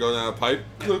effect when you go down a pipe?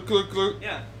 Glug, glug, glug.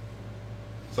 Yeah.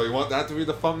 So you want that to be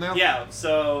the thumbnail? Yeah,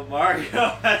 so Mario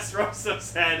has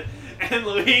Rosso's head, and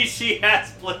Luigi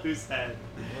has Blue's head.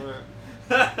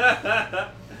 Alright.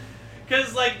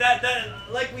 Because like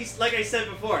like I said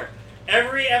before,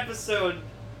 every episode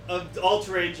of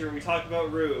Ultra Ranger we talk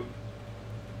about Rube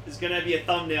is gonna be a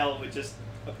thumbnail with just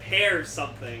a pair of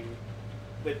something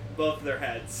with both of their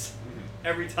heads.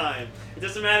 Every time. It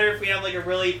doesn't matter if we have like a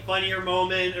really funnier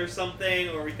moment or something,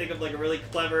 or we think of like a really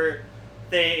clever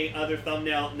thing, other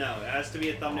thumbnail. No, it has to be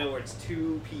a thumbnail where it's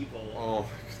two people. Oh,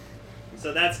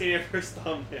 So that's gonna be our first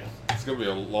thumbnail. it's gonna be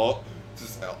a lot.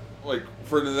 Just like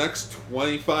for the next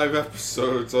 25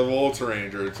 episodes of Ultra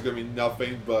Ranger, it's gonna be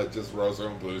nothing but just Rosso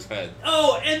and Blue's head.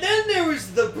 Oh, and then there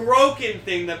was the broken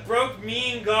thing that broke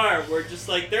me and Gar, where just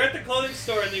like they're at the clothing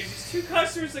store and there's these two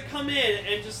customers that come in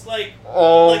and just like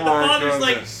Oh the father's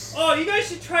like, oh, you guys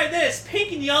should try this.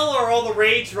 Pink and yellow are all the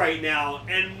rage right now.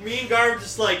 And me and Gar were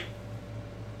just like,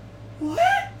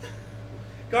 what?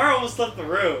 Gar almost left the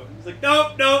room. He's like,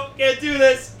 nope, can't do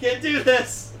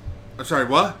this. I'm sorry,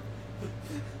 what?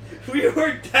 We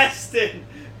were destined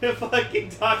to fucking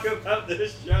talk about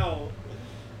this show.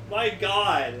 My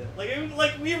God. Like, it was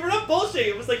like, we were not bullshitting.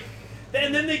 It was like,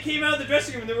 and then they came out of the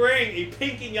dressing room and they're wearing a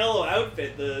pink and yellow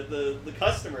outfit, the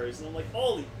customers. And I'm like,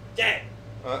 holy shit.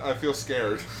 I feel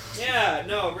scared. Yeah,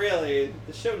 no, really.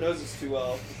 The show knows us too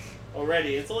well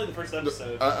already. It's only the first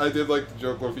episode. I did like the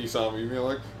joke with Isami being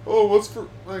like, oh, what's for,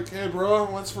 like, hey bro,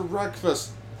 what's for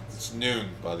breakfast? It's noon,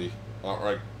 buddy.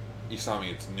 Alright,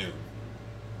 Isami, it's noon.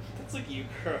 That's like you,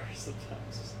 Gar,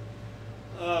 sometimes.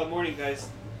 Morning, guys.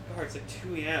 Gar, it's like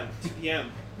 2 a.m., 2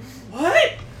 p.m.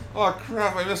 What? Oh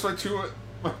crap, I missed my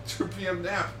 2 p.m.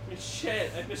 nap.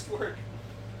 Shit, I missed work.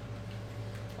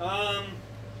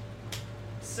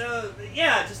 So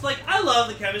yeah, just like I love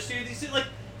the chemistry with these two. Like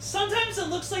sometimes it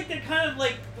looks like they're kind of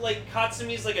like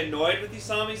Katsumi's like annoyed with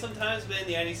Isami sometimes, but in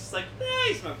the end he's just like,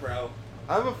 he's my bro.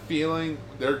 I have a feeling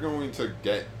they're going to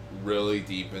get really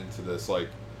deep into this, like,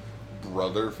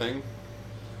 brother thing.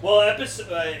 Well,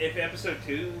 if episode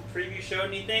 2 preview showed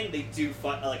anything, they do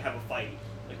have a fight.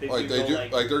 Like they Like, do they go, do,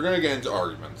 like, like, they're gonna get into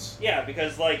arguments. yeah,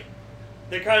 because like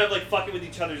they're kind of like fucking with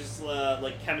each other's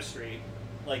like chemistry,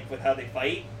 like with how they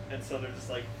fight, and so they're just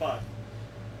like fuck.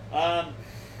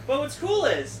 But what's cool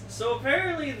is, so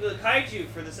apparently the kaiju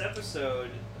for this episode,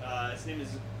 his name is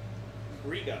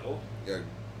Grigo. Yeah,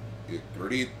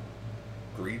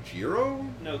 Grigiro?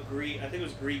 No, I think it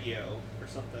was Grigio or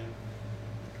something.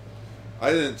 I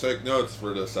didn't take notes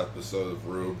for this episode of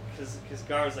Rube. Because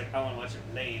Gar was like, I want to watch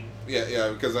it Lane. Yeah,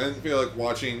 because I didn't feel like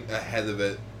watching ahead of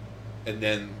it, and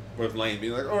then with Lane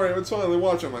being like, alright, let's finally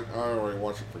watch it. I'm like, I already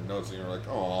watched it for notes, and you're like,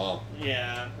 aw.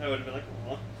 Yeah, I would have been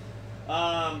like,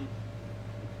 aw.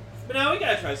 But now we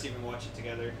gotta try to see if we can watch it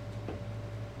together.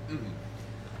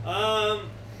 Mm-hmm.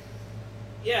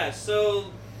 Yeah, so,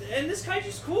 and this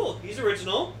kaiju's cool. He's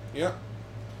original, Yeah,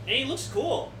 and he looks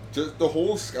cool. just the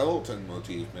whole skeleton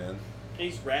motif, man. And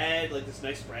he's red, like this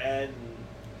nice red, and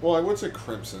Well, I would say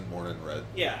crimson more than red.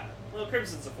 yeah. Well,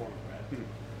 crimson's a form of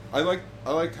red.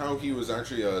 I liked how he was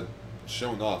actually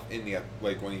shown off in the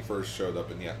like when he first showed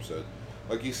up in the episode.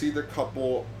 Like you see the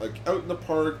couple like out in the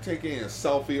park taking a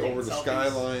selfie over the selfies.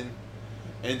 skyline,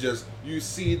 and just you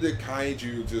see the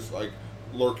kaiju just like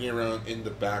lurking around in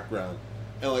the background,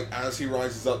 and like as he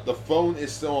rises up, the phone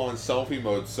is still on selfie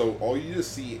mode, so all you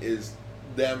just see is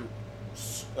them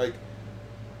like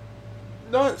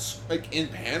not like in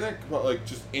panic, but like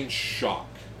just in shock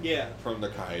Yeah. from the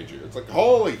kaiju. It's like,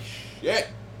 holy shit!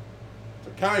 It's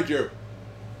a kaiju!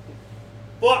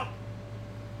 Fuck!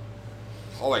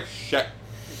 Holy shit.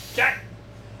 Jack.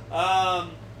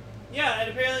 Yeah, and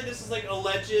apparently this is like a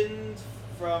legend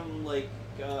from like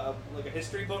a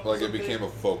history book. or Like it something. became a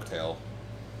folktale.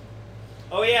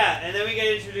 Oh yeah, and then we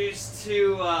get introduced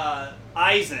to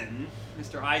Eisen,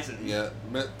 Mr. Eisen. Yeah,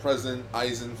 met President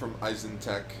Eisen from Eisen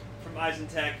Tech. From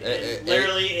Eisentech, and eh,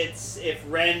 literally it's if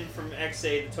Ren from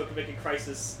XA, the Tokimeki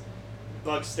Crisis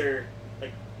Bugster,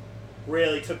 like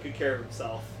really took good care of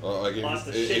himself. Like Lost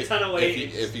a shit ton of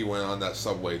weight. If he went on that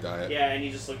Subway diet. Yeah, and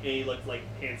he looked like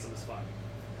handsome as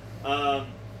fuck.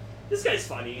 This guy's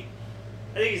funny.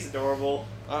 I think he's adorable.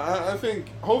 I think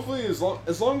hopefully as long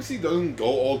as he doesn't go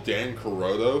all Dan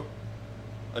Kuroto,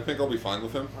 I think I'll be fine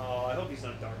with him. Oh, I hope he's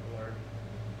not Dark Lord.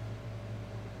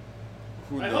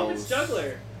 Who I knows? hope it's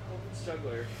Juggler.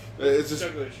 Juggler. It's just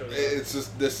Juggler shows up. it's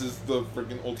just this is the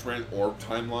freaking Ultraman Orb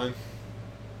timeline.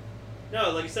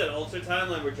 No, like I said, alternate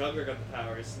timeline where Juggler got the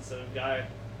powers instead of Guy.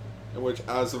 In which,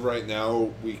 as of right now,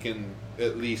 we can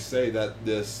at least say that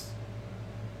this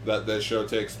show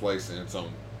takes place in its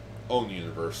own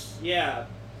universe. Yeah.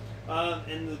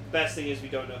 And the best thing is we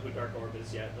don't know who Dark Orb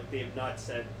is yet. Like, they have not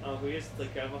said, oh, who is,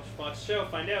 like, I watch the show,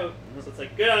 find out. So it's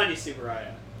like, good on you,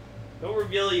 Subaraya. Don't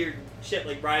reveal your shit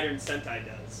like Rider and Sentai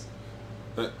does.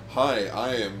 Hi,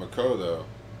 I am Makoto.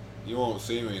 You won't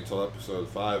see me until episode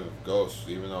 5 of Ghost,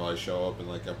 even though I show up in,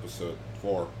 like, episode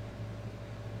 4.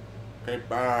 Okay,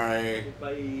 bye.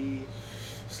 Bye.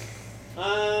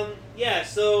 Yeah,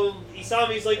 so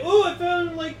Isami's like, oh, I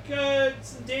found, like,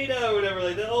 some data or whatever,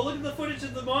 like that. Oh, look at the footage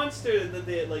of the monster that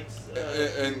they had, like,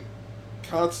 And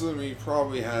Katsumi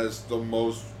probably has the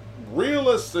most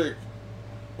realistic,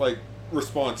 like,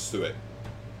 response to it.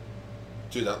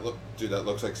 Dude, that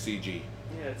looks like CG.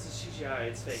 yeah, it's a CGI,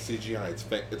 it's fake. CGI, it's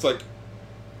fake. It's like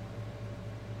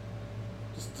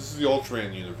this is the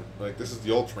Ultraman universe. Like, this is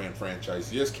the Ultraman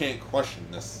franchise. You just can't question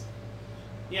this.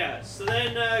 Yeah, so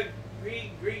then,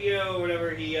 Grigio or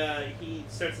whatever, he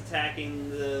starts attacking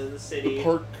the city. The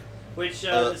park. Which,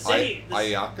 the city...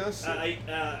 Ayaka City?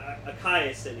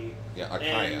 Akaya City. Yeah,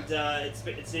 Akaya.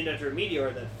 And it's named after a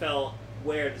meteor that fell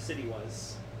where the city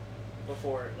was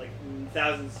before, like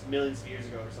thousands, millions of years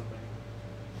ago or something.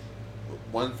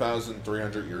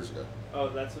 1,300 years ago. Oh,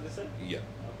 that's what they said? Yeah.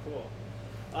 Oh, cool.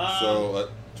 So,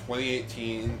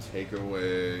 2018, take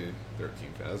away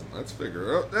 13,000. Let's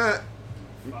figure out that.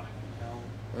 Fuck, hell.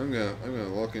 I'm gonna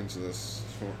look into this.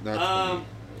 Not 20.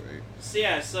 Wait. So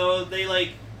yeah, so they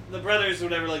like the brothers or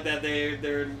whatever like that.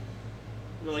 They're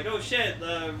like, oh shit,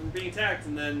 we're being attacked,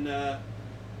 and then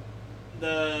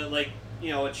the like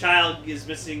a child is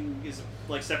missing, is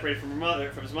like separated from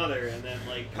his mother, and then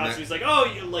like Katsumi's like, oh,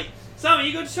 you like Sami,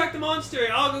 you go distract the monster,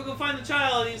 and I'll go find the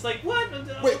child, and he's like, what?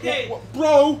 Wait, okay, what,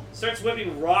 bro. starts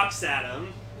whipping rocks at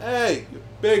him. Hey, you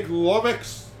big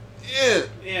lummox. Yeah.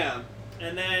 Yeah,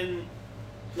 and then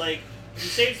like he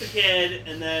saves the kid,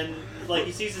 and then like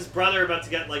he sees his brother about to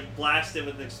get like blasted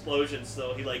with an explosion,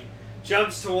 so he like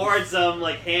jumps towards them,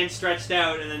 like hand stretched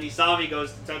out, and then Isami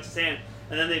goes to touch his hand,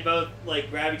 and then they both like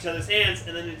grab each other's hands,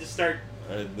 and then they just start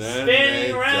And then spinning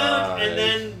they around, died. and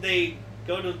then they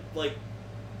go to like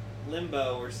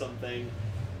limbo or something.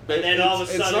 But and then all of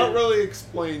a it's sudden, not really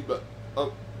explained, but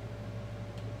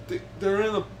they're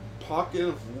in a pocket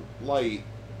of light,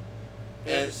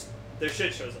 and their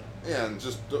shit shows up. yeah, and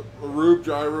just the Rube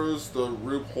gyros, the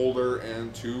Rube holder,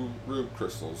 and 2 Rube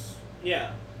crystals.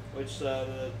 Yeah, which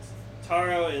the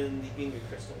Taro and the Ginga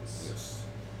crystals. Yes.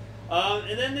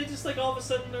 And then they just like all of a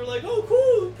sudden they're like, oh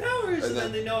cool, powers, and then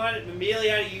then- they know immediately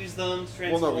how to use them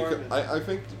to Well, transform. no, because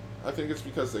I think it's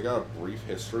because they got a brief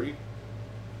history,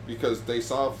 because they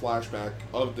saw a flashback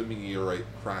of the meteorite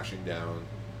crashing down,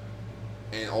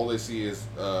 and all they see is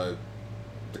the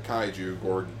kaiju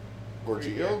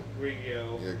Gorgio.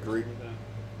 Grigio. Yeah, Greek.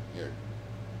 Yeah.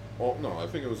 Oh no, I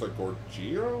think it was like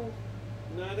Gorgio.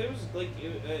 No, there was like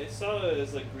I saw it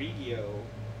as like Grigio.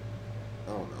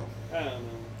 I don't know. I don't know.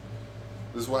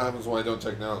 This is what happens when I don't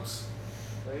take notes.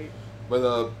 Right?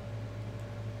 But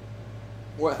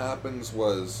what happens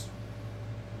was,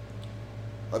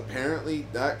 apparently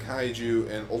that kaiju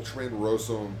and Ultraman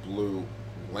Rosso and Blue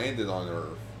landed on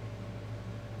Earth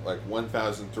like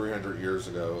 1,300 years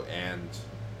ago, and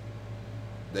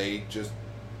they just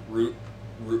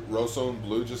Rosso and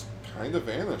Blue just kind of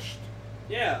vanished.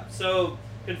 Yeah. So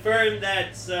confirmed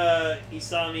that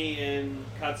Isami and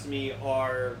Katsumi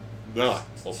are Not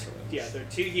Ultraman. yeah, they're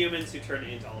 2 humans who turn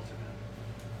into Ultraman.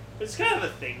 It's kind of a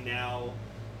thing now.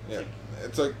 It's Yeah, like,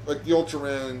 it's like the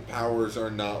Ultraman powers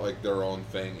are not like their own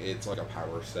thing. It's like a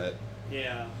power set.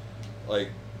 yeah. Like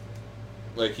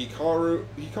Hikaru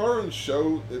and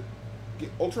Sho,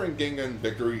 Ultraman Ginga and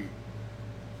Victory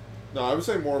No, I would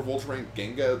say more of Ultraman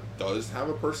Genga does have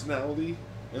a personality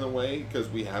in a way because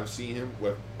we have seen him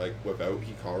without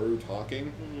Hikaru talking.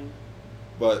 Mm-hmm.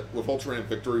 But with Ultraman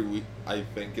Victory, I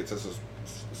think it's just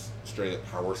a straight up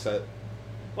power set.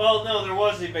 Well, no, there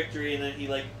was a victory, and then he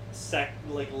lent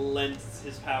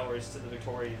his powers to the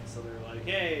Victorians, so they're like,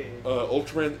 hey.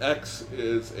 Ultraman X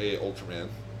is a Ultraman.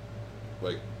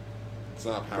 Like, it's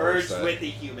not a power Merged set. with the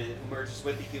human, who merges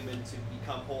with the human to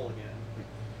become whole again.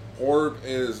 Orb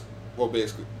is, well,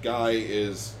 basically, Guy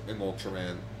is an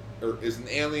Ultraman, or is an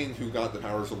alien who got the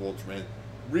powers of Ultraman.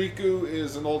 Riku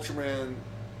is an Ultraman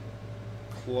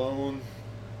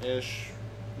clone-ish.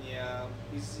 Yeah,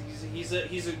 he's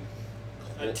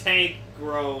a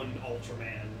tank-grown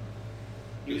Ultraman.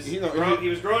 He was he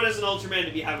was grown as an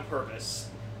Ultraman to have a purpose.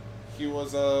 He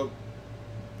was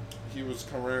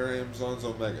Carrarium Zon's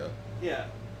Omega. Yeah.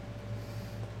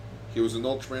 He was an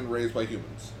Ultraman raised by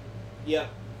humans. Yep.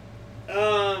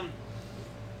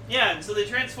 Yeah, and so they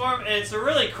transform, and it's a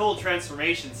really cool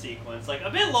transformation sequence. Like, a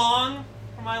bit long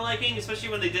for my liking, especially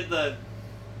when they did the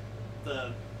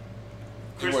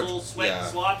crystal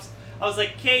swaps. I was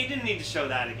like, okay, you didn't need to show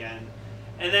that again.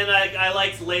 And then I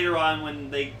liked later on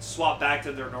when they swap back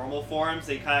to their normal forms,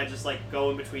 they kind of just like go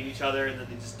in between each other and then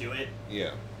they just do it.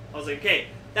 Yeah. I was like, okay,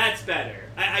 that's better.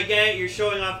 I get it, you're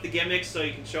showing off the gimmicks so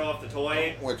you can show off the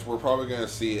toy. Which we're probably going to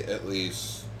see at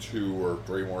least 2 or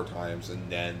 3 more times, and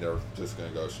then they're just going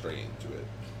to go straight into it.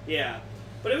 Yeah.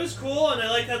 But it was cool, and I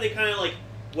liked how they kind of like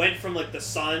went from like the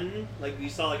sun, like you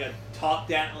saw like a top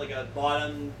down, like a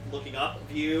bottom looking up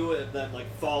view of them like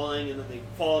falling, and then they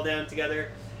fall down together.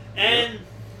 And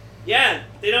yeah,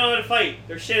 they don't know how to fight.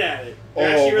 They're shit at it. They're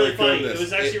actually really funny. Goodness. It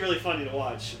was actually really funny to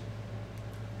watch.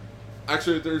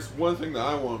 Actually, there's one thing that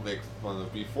I want to make fun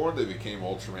of before they became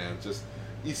Ultraman. Just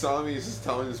Isami is just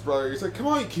telling his brother, he's like, "Come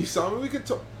on, Kisame, we could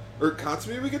or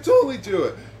Katsumi, we could totally do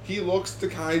it." He looks the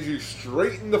Kaiju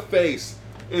straight in the face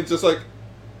and just like,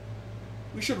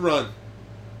 "We should run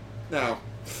now."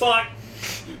 Fuck.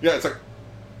 Yeah, it's like,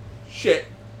 shit.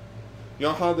 You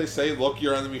know how they say, "Look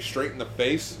your enemy straight in the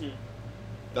face"? Mm-hmm.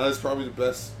 That is probably the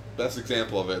best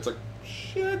example of it. It's like,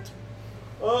 shit.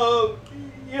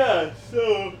 Yeah.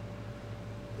 So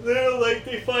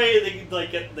they fight.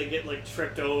 They get like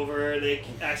tripped over. They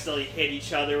accidentally hit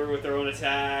each other with their own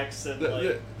attacks, and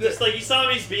just like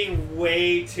Isami's being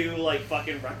way too like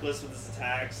fucking reckless with his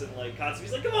attacks, and like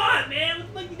Katsumi's like, "Come on, man,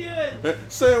 what the fuck you doing?"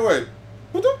 Stay away.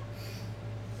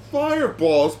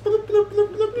 Fireballs.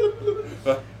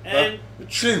 And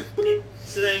Chin.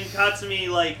 so then Katsumi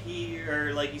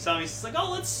Isami's just like,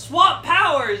 "Oh, let's swap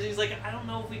powers." And he's like, "I don't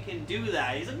know if we can do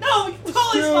that." He's like, "No, we can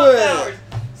totally swap powers."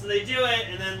 So they do it,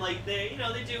 and then like they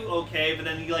do okay, but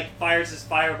then he like fires his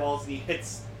fireballs and he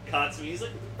hits Katsumi. He's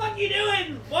like, "What the fuck you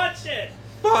doing? Watch it!"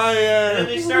 Fire. And then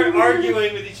they start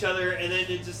arguing with each other, and then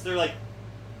they're like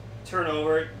turn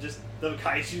over, just the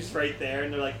Kaiju's right there,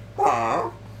 and they're like,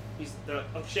 "Oh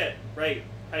shit, right,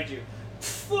 Kaiju."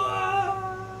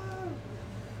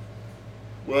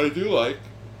 What I do like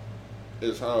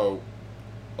is how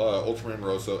Ultraman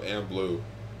Rosso and Blue,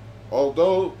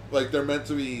 although like they're meant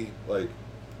to be like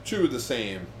 2 of the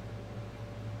same,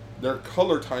 their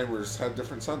color timers have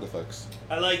different sound effects.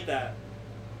 I like that.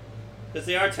 Because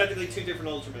they are technically 2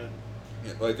 different Ultramen.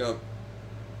 Yeah, like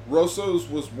Rosso's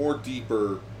was more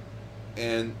deeper,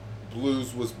 and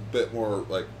Blue's was a bit more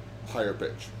like higher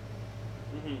pitch.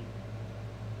 Mm-hmm.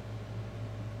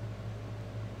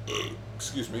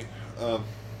 Excuse me.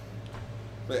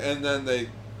 And then they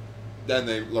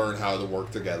learn how to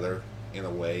work together in a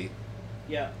way.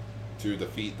 Yeah. To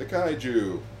defeat the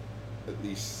Kaiju, at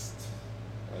least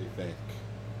I think.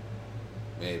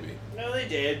 Maybe. No, they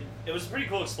did. It was a pretty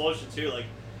cool explosion too. Like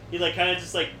he like kind of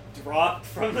just like dropped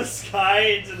from the sky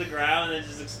into the ground and then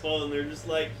just exploded. And they're just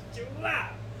like,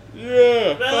 wow.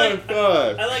 Yeah. But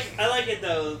Five. I like it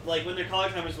though. Like when their color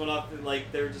timers went off, and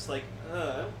like they were just like, I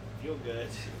don't feel good.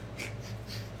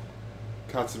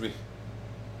 Katsumi,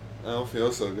 I don't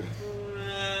feel so good.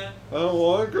 I I don't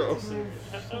want to go. don't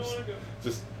want to go.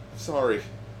 Just sorry.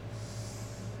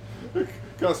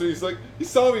 Katsumi's like, he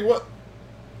saw me. What?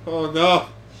 Oh no.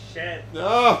 Shit.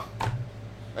 No.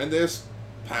 And they just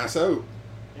pass out.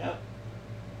 Yep.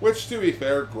 Which, to be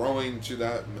fair, growing to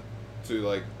that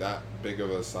big of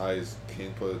a size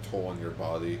can put a toll on your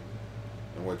body,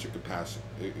 and what you could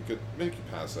it could make you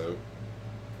pass out.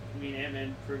 You mean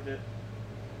Ant-Man proved it?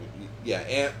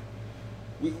 Yeah,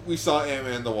 we saw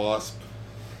Ant-Man and the Wasp,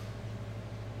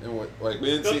 and we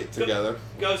didn't see it together.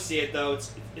 Go see it though.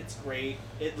 It's great.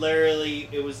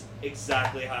 It was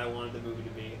exactly how I wanted the movie to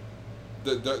be.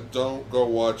 Don't go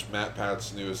watch Matt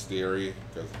Pat's newest theory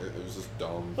because it was just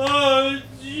dumb. Oh,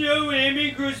 you know, when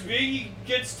Amy grows big, he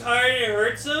gets tired and it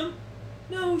hurts him?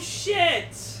 No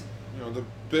shit! You know, the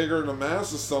bigger the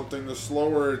mass of something, the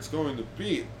slower it's going to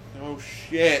beat. No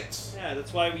shit. Yeah,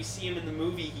 that's why we see him in the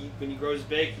movie. When he grows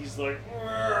big, he's like,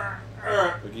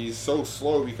 Like he's so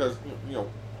slow because you know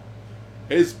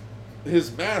his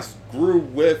mass grew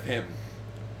with him,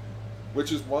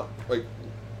 which is why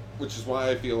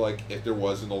I feel like if there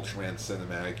was an Ultraman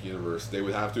cinematic universe, they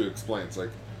would have to explain. It's like,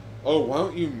 oh, why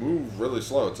don't you move really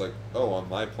slow? It's like, oh, on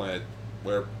my planet,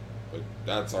 where like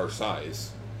that's our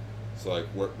size. So like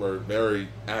we're very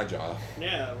agile.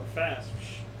 yeah, we're fast.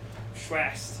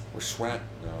 Schwast. We're swat.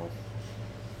 No.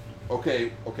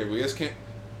 Okay, we just can't.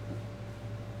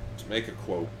 To make a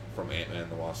quote from Ant-Man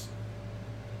and the Wasp.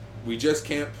 We just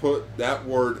can't put that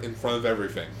word in front of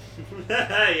everything.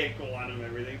 Yeah, quantum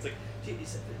everything. It's like, gee, you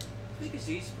said that. I think it's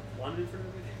used for quantum for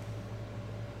everything.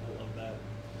 I love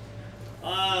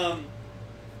that.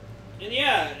 And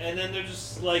yeah, and then they're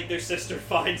just like, their sister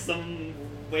finds them,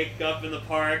 wake up in the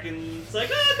park, and it's like,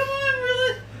 oh, come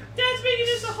on, Dad's making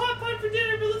us a hot pot for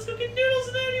dinner, but let's go get noodles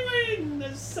anyway. And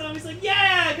then Sami's like,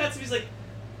 yeah, Katsumi's like,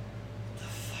 what the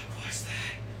fuck was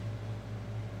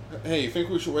that? Hey, you think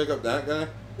we should wake up that guy?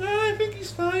 Nah, I think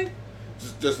he's fine.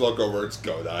 Just look over, it's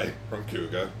Godai from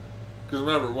Kuga. Because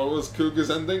remember, what was Kuga's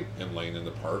ending? Him laying in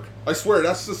the park. I swear,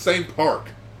 that's the same park.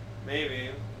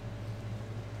 Maybe.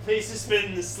 He's just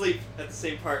been asleep at the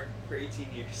same park for 18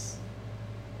 years.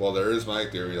 Well, there is my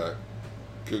theory that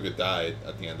Kuga died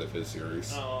at the end of his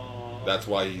series. Oh. That's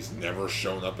why he's never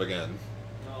shown up again.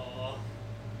 Oh.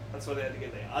 That's why they had to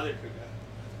get the other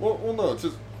Kuga. Well, no, it's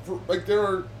just, like, there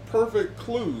are perfect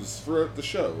clues throughout the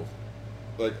show.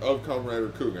 Like, of Kamen Rider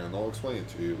Kuga, and I'll explain it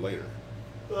to you later.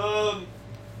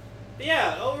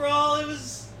 Yeah, overall, it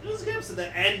was a good episode.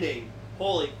 The ending.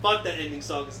 Holy fuck, that ending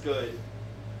song is good.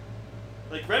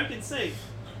 Like, Rem can sing.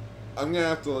 I'm gonna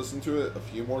have to listen to it a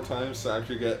few more times to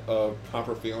actually get a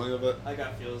proper feeling of it. I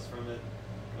got feels from it.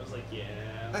 I was like,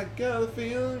 yeah. I got a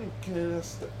feeling, can't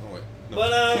stop. Oh wait, no,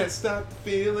 But, can't stop the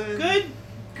feeling.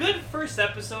 Good first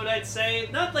episode, I'd say.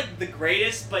 Not like the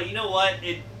greatest, but you know what?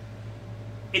 It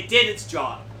did its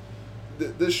job.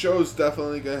 This show is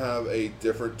definitely gonna have a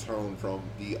different tone from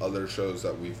the other shows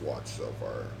that we've watched so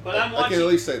far. But I can at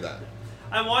least say that.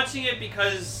 I'm watching it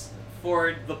because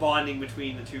for the bonding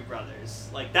between the two brothers.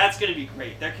 Like, that's gonna be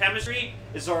great. Their chemistry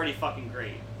is already fucking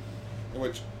great.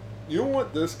 Which, you know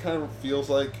what this kind of feels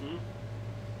like? Hmm?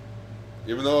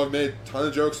 Even though I've made a ton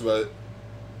of jokes about it,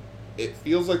 it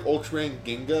feels like Ultraman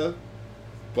Ginga,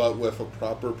 but with a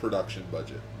proper production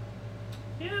budget.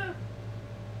 Yeah.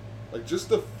 Like, just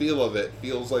the feel of it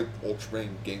feels like Ultraman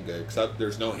Ginga, except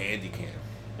there's no handycam.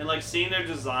 And, like, seeing their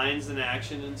designs in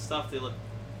action and stuff, they look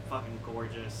fucking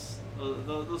gorgeous.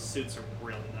 Those suits are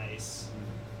really nice.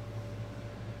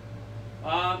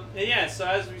 And yeah, so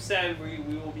as we said, we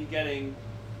will be getting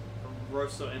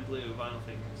Rosso and Blue Vinyl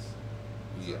Fingers.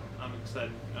 Yeah. I'm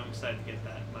excited to get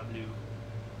that, my Blue.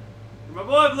 You're my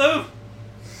boy,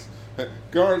 Blue!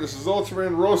 Guard, this is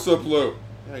Ultraman Rosa Blue.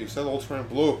 Yeah, you said Ultraman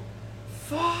Blue.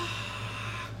 Fuck!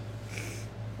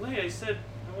 Wait, I said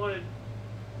I wanted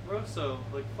Rosso,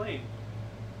 like plain.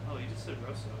 Oh, you just said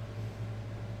Rosso.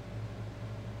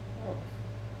 Oh,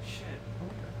 Shit.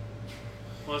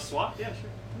 okay. Want to swap? Yeah,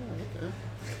 sure. Oh, okay.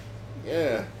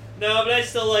 Yeah. No, but I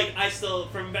still,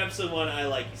 from episode 1, I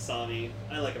like Isami.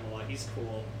 I like him a lot. He's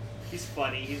cool. He's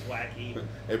funny. He's wacky.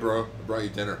 Hey, bro, I brought you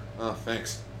dinner. Oh,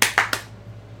 thanks.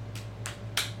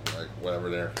 Like,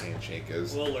 whatever their handshake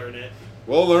is. We'll learn it.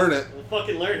 We'll learn it. We'll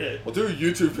fucking learn it. We'll do a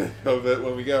YouTube video of it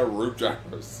when we get our root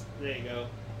gyros. There you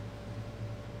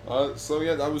go. So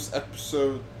yeah, that was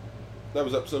episode 1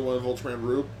 of Ultraman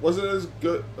Rube. Wasn't as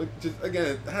good. Like, just, again,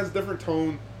 it has a different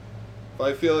tone. But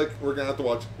I feel like we're gonna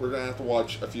have to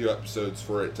watch a few episodes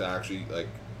for it to actually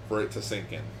for it to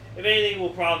sink in. If anything,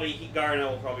 Gar and I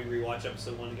will probably rewatch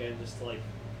episode 1 again just to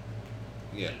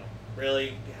Yeah.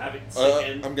 Really have it sink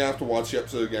in. I'm gonna have to watch the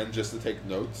episode again just to take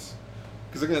notes.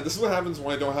 Because again, this is what happens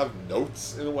when I don't have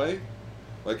notes in a way.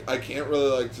 Like, I can't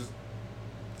really just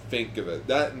think of it.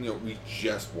 That, we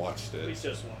just watched it. We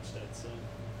just watched it, so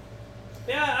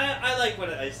yeah, I like what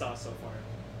I saw so far.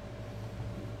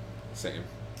 Same.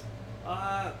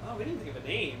 We didn't think of a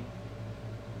name.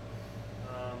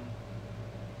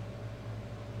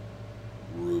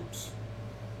 Rubes.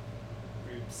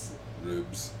 Rubes.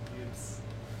 Rubes. Rubes.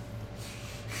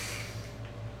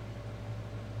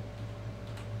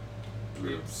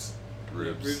 Rubes.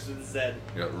 Rubes with a Z.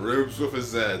 Yeah, Rubes with a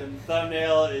Z. And the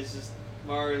thumbnail is just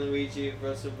Mario and Luigi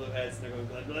roasting blue heads, and they're going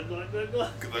glug glug glug glug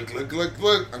glug. Glug, glug, glug,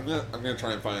 glug. I'm gonna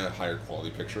try and find a higher quality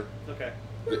picture. Okay.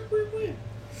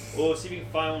 Oh, see if you can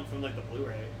find one from like the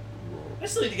Blu-ray. I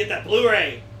still need to get that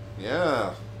Blu-ray.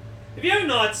 Yeah. If you have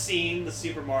not seen the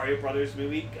Super Mario Brothers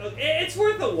movie, it's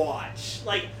worth a watch.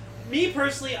 Like, me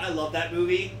personally, I love that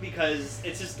movie because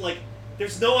it's just like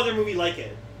there's no other movie like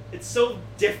it. It's so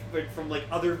different from like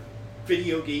other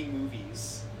video game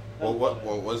movies. Well, what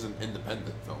was an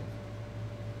independent film?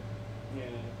 Yeah.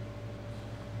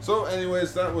 So,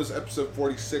 anyways, that was episode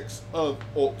 46 of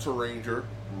Ultra Ranger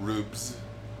Rubes.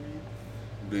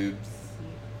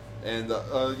 And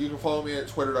you can follow me at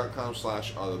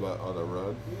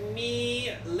twitter.com/autobot_autoroad.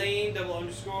 Me, Lane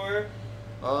 _.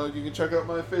 You can check out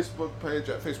my Facebook page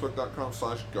at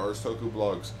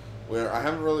facebook.com/GarsTokuBlogs, where I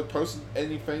haven't really posted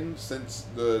anything since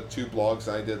the 2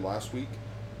 blogs I did last week,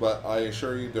 but I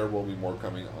assure you there will be more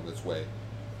coming on its way.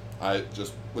 I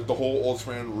just, with the whole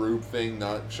Ultraman Rube thing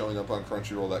not showing up on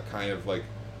Crunchyroll, that kind of like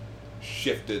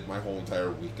shifted my whole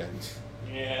entire weekend.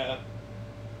 Yeah.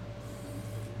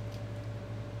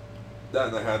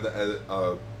 Then I had to edit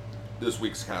this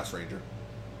week's Cast Ranger.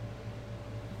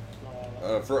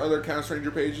 For other Cast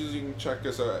Ranger pages, you can check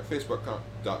us out at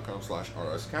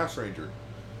facebook.com/RSCastRanger.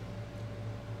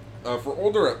 For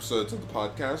older episodes of the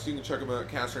podcast, you can check them out at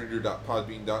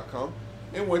castranger.podbean.com,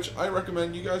 in which I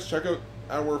recommend you guys check out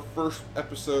our first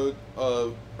episode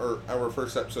of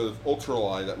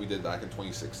Ultralight that we did back in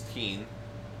 2016,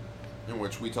 in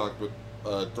which we talked with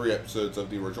 3 episodes of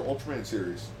the original Ultraman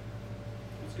series.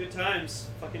 It was good times.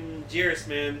 Fucking Jiris,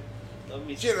 man. Love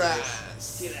me.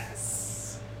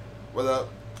 Jiris. Well,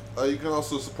 you can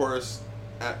also support us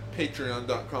at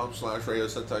patreon.com/Radio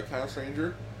Sentai Cast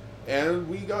Ranger. And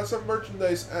we got some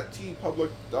merchandise at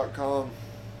tpublic.com.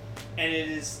 And it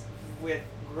is with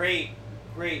great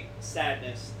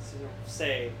sadness to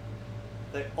say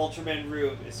that Ultraman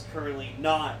Rube is currently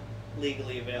not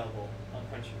legally available on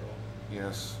Crunchyroll.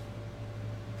 Yes.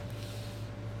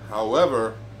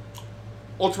 However,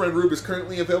 Ultraman Rube is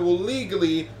currently available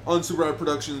legally on Super Art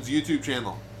Productions' YouTube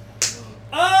channel.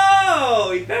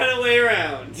 Oh, he found a way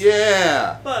around.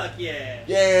 Yeah. Fuck yeah.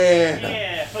 Yeah.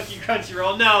 Yeah. Fuck you,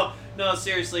 Crunchyroll. No,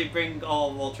 seriously, bring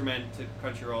all of Ultraman to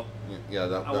Crunchyroll. Yeah,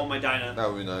 I want my Dyna. That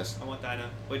would be nice. I want Dyna.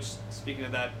 Which, speaking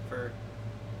of that,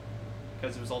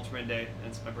 because it was Ultraman Day and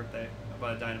it's my birthday, I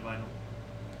bought a Dyna vinyl.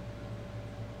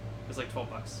 It was like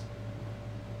 $12.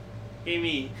 Yay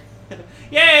me!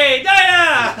 Yay,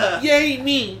 Dyna! Yay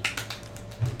me!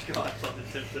 God, love the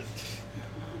Simpsons.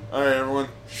 All right, everyone.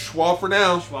 Schwa for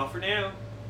now. Schwa for now.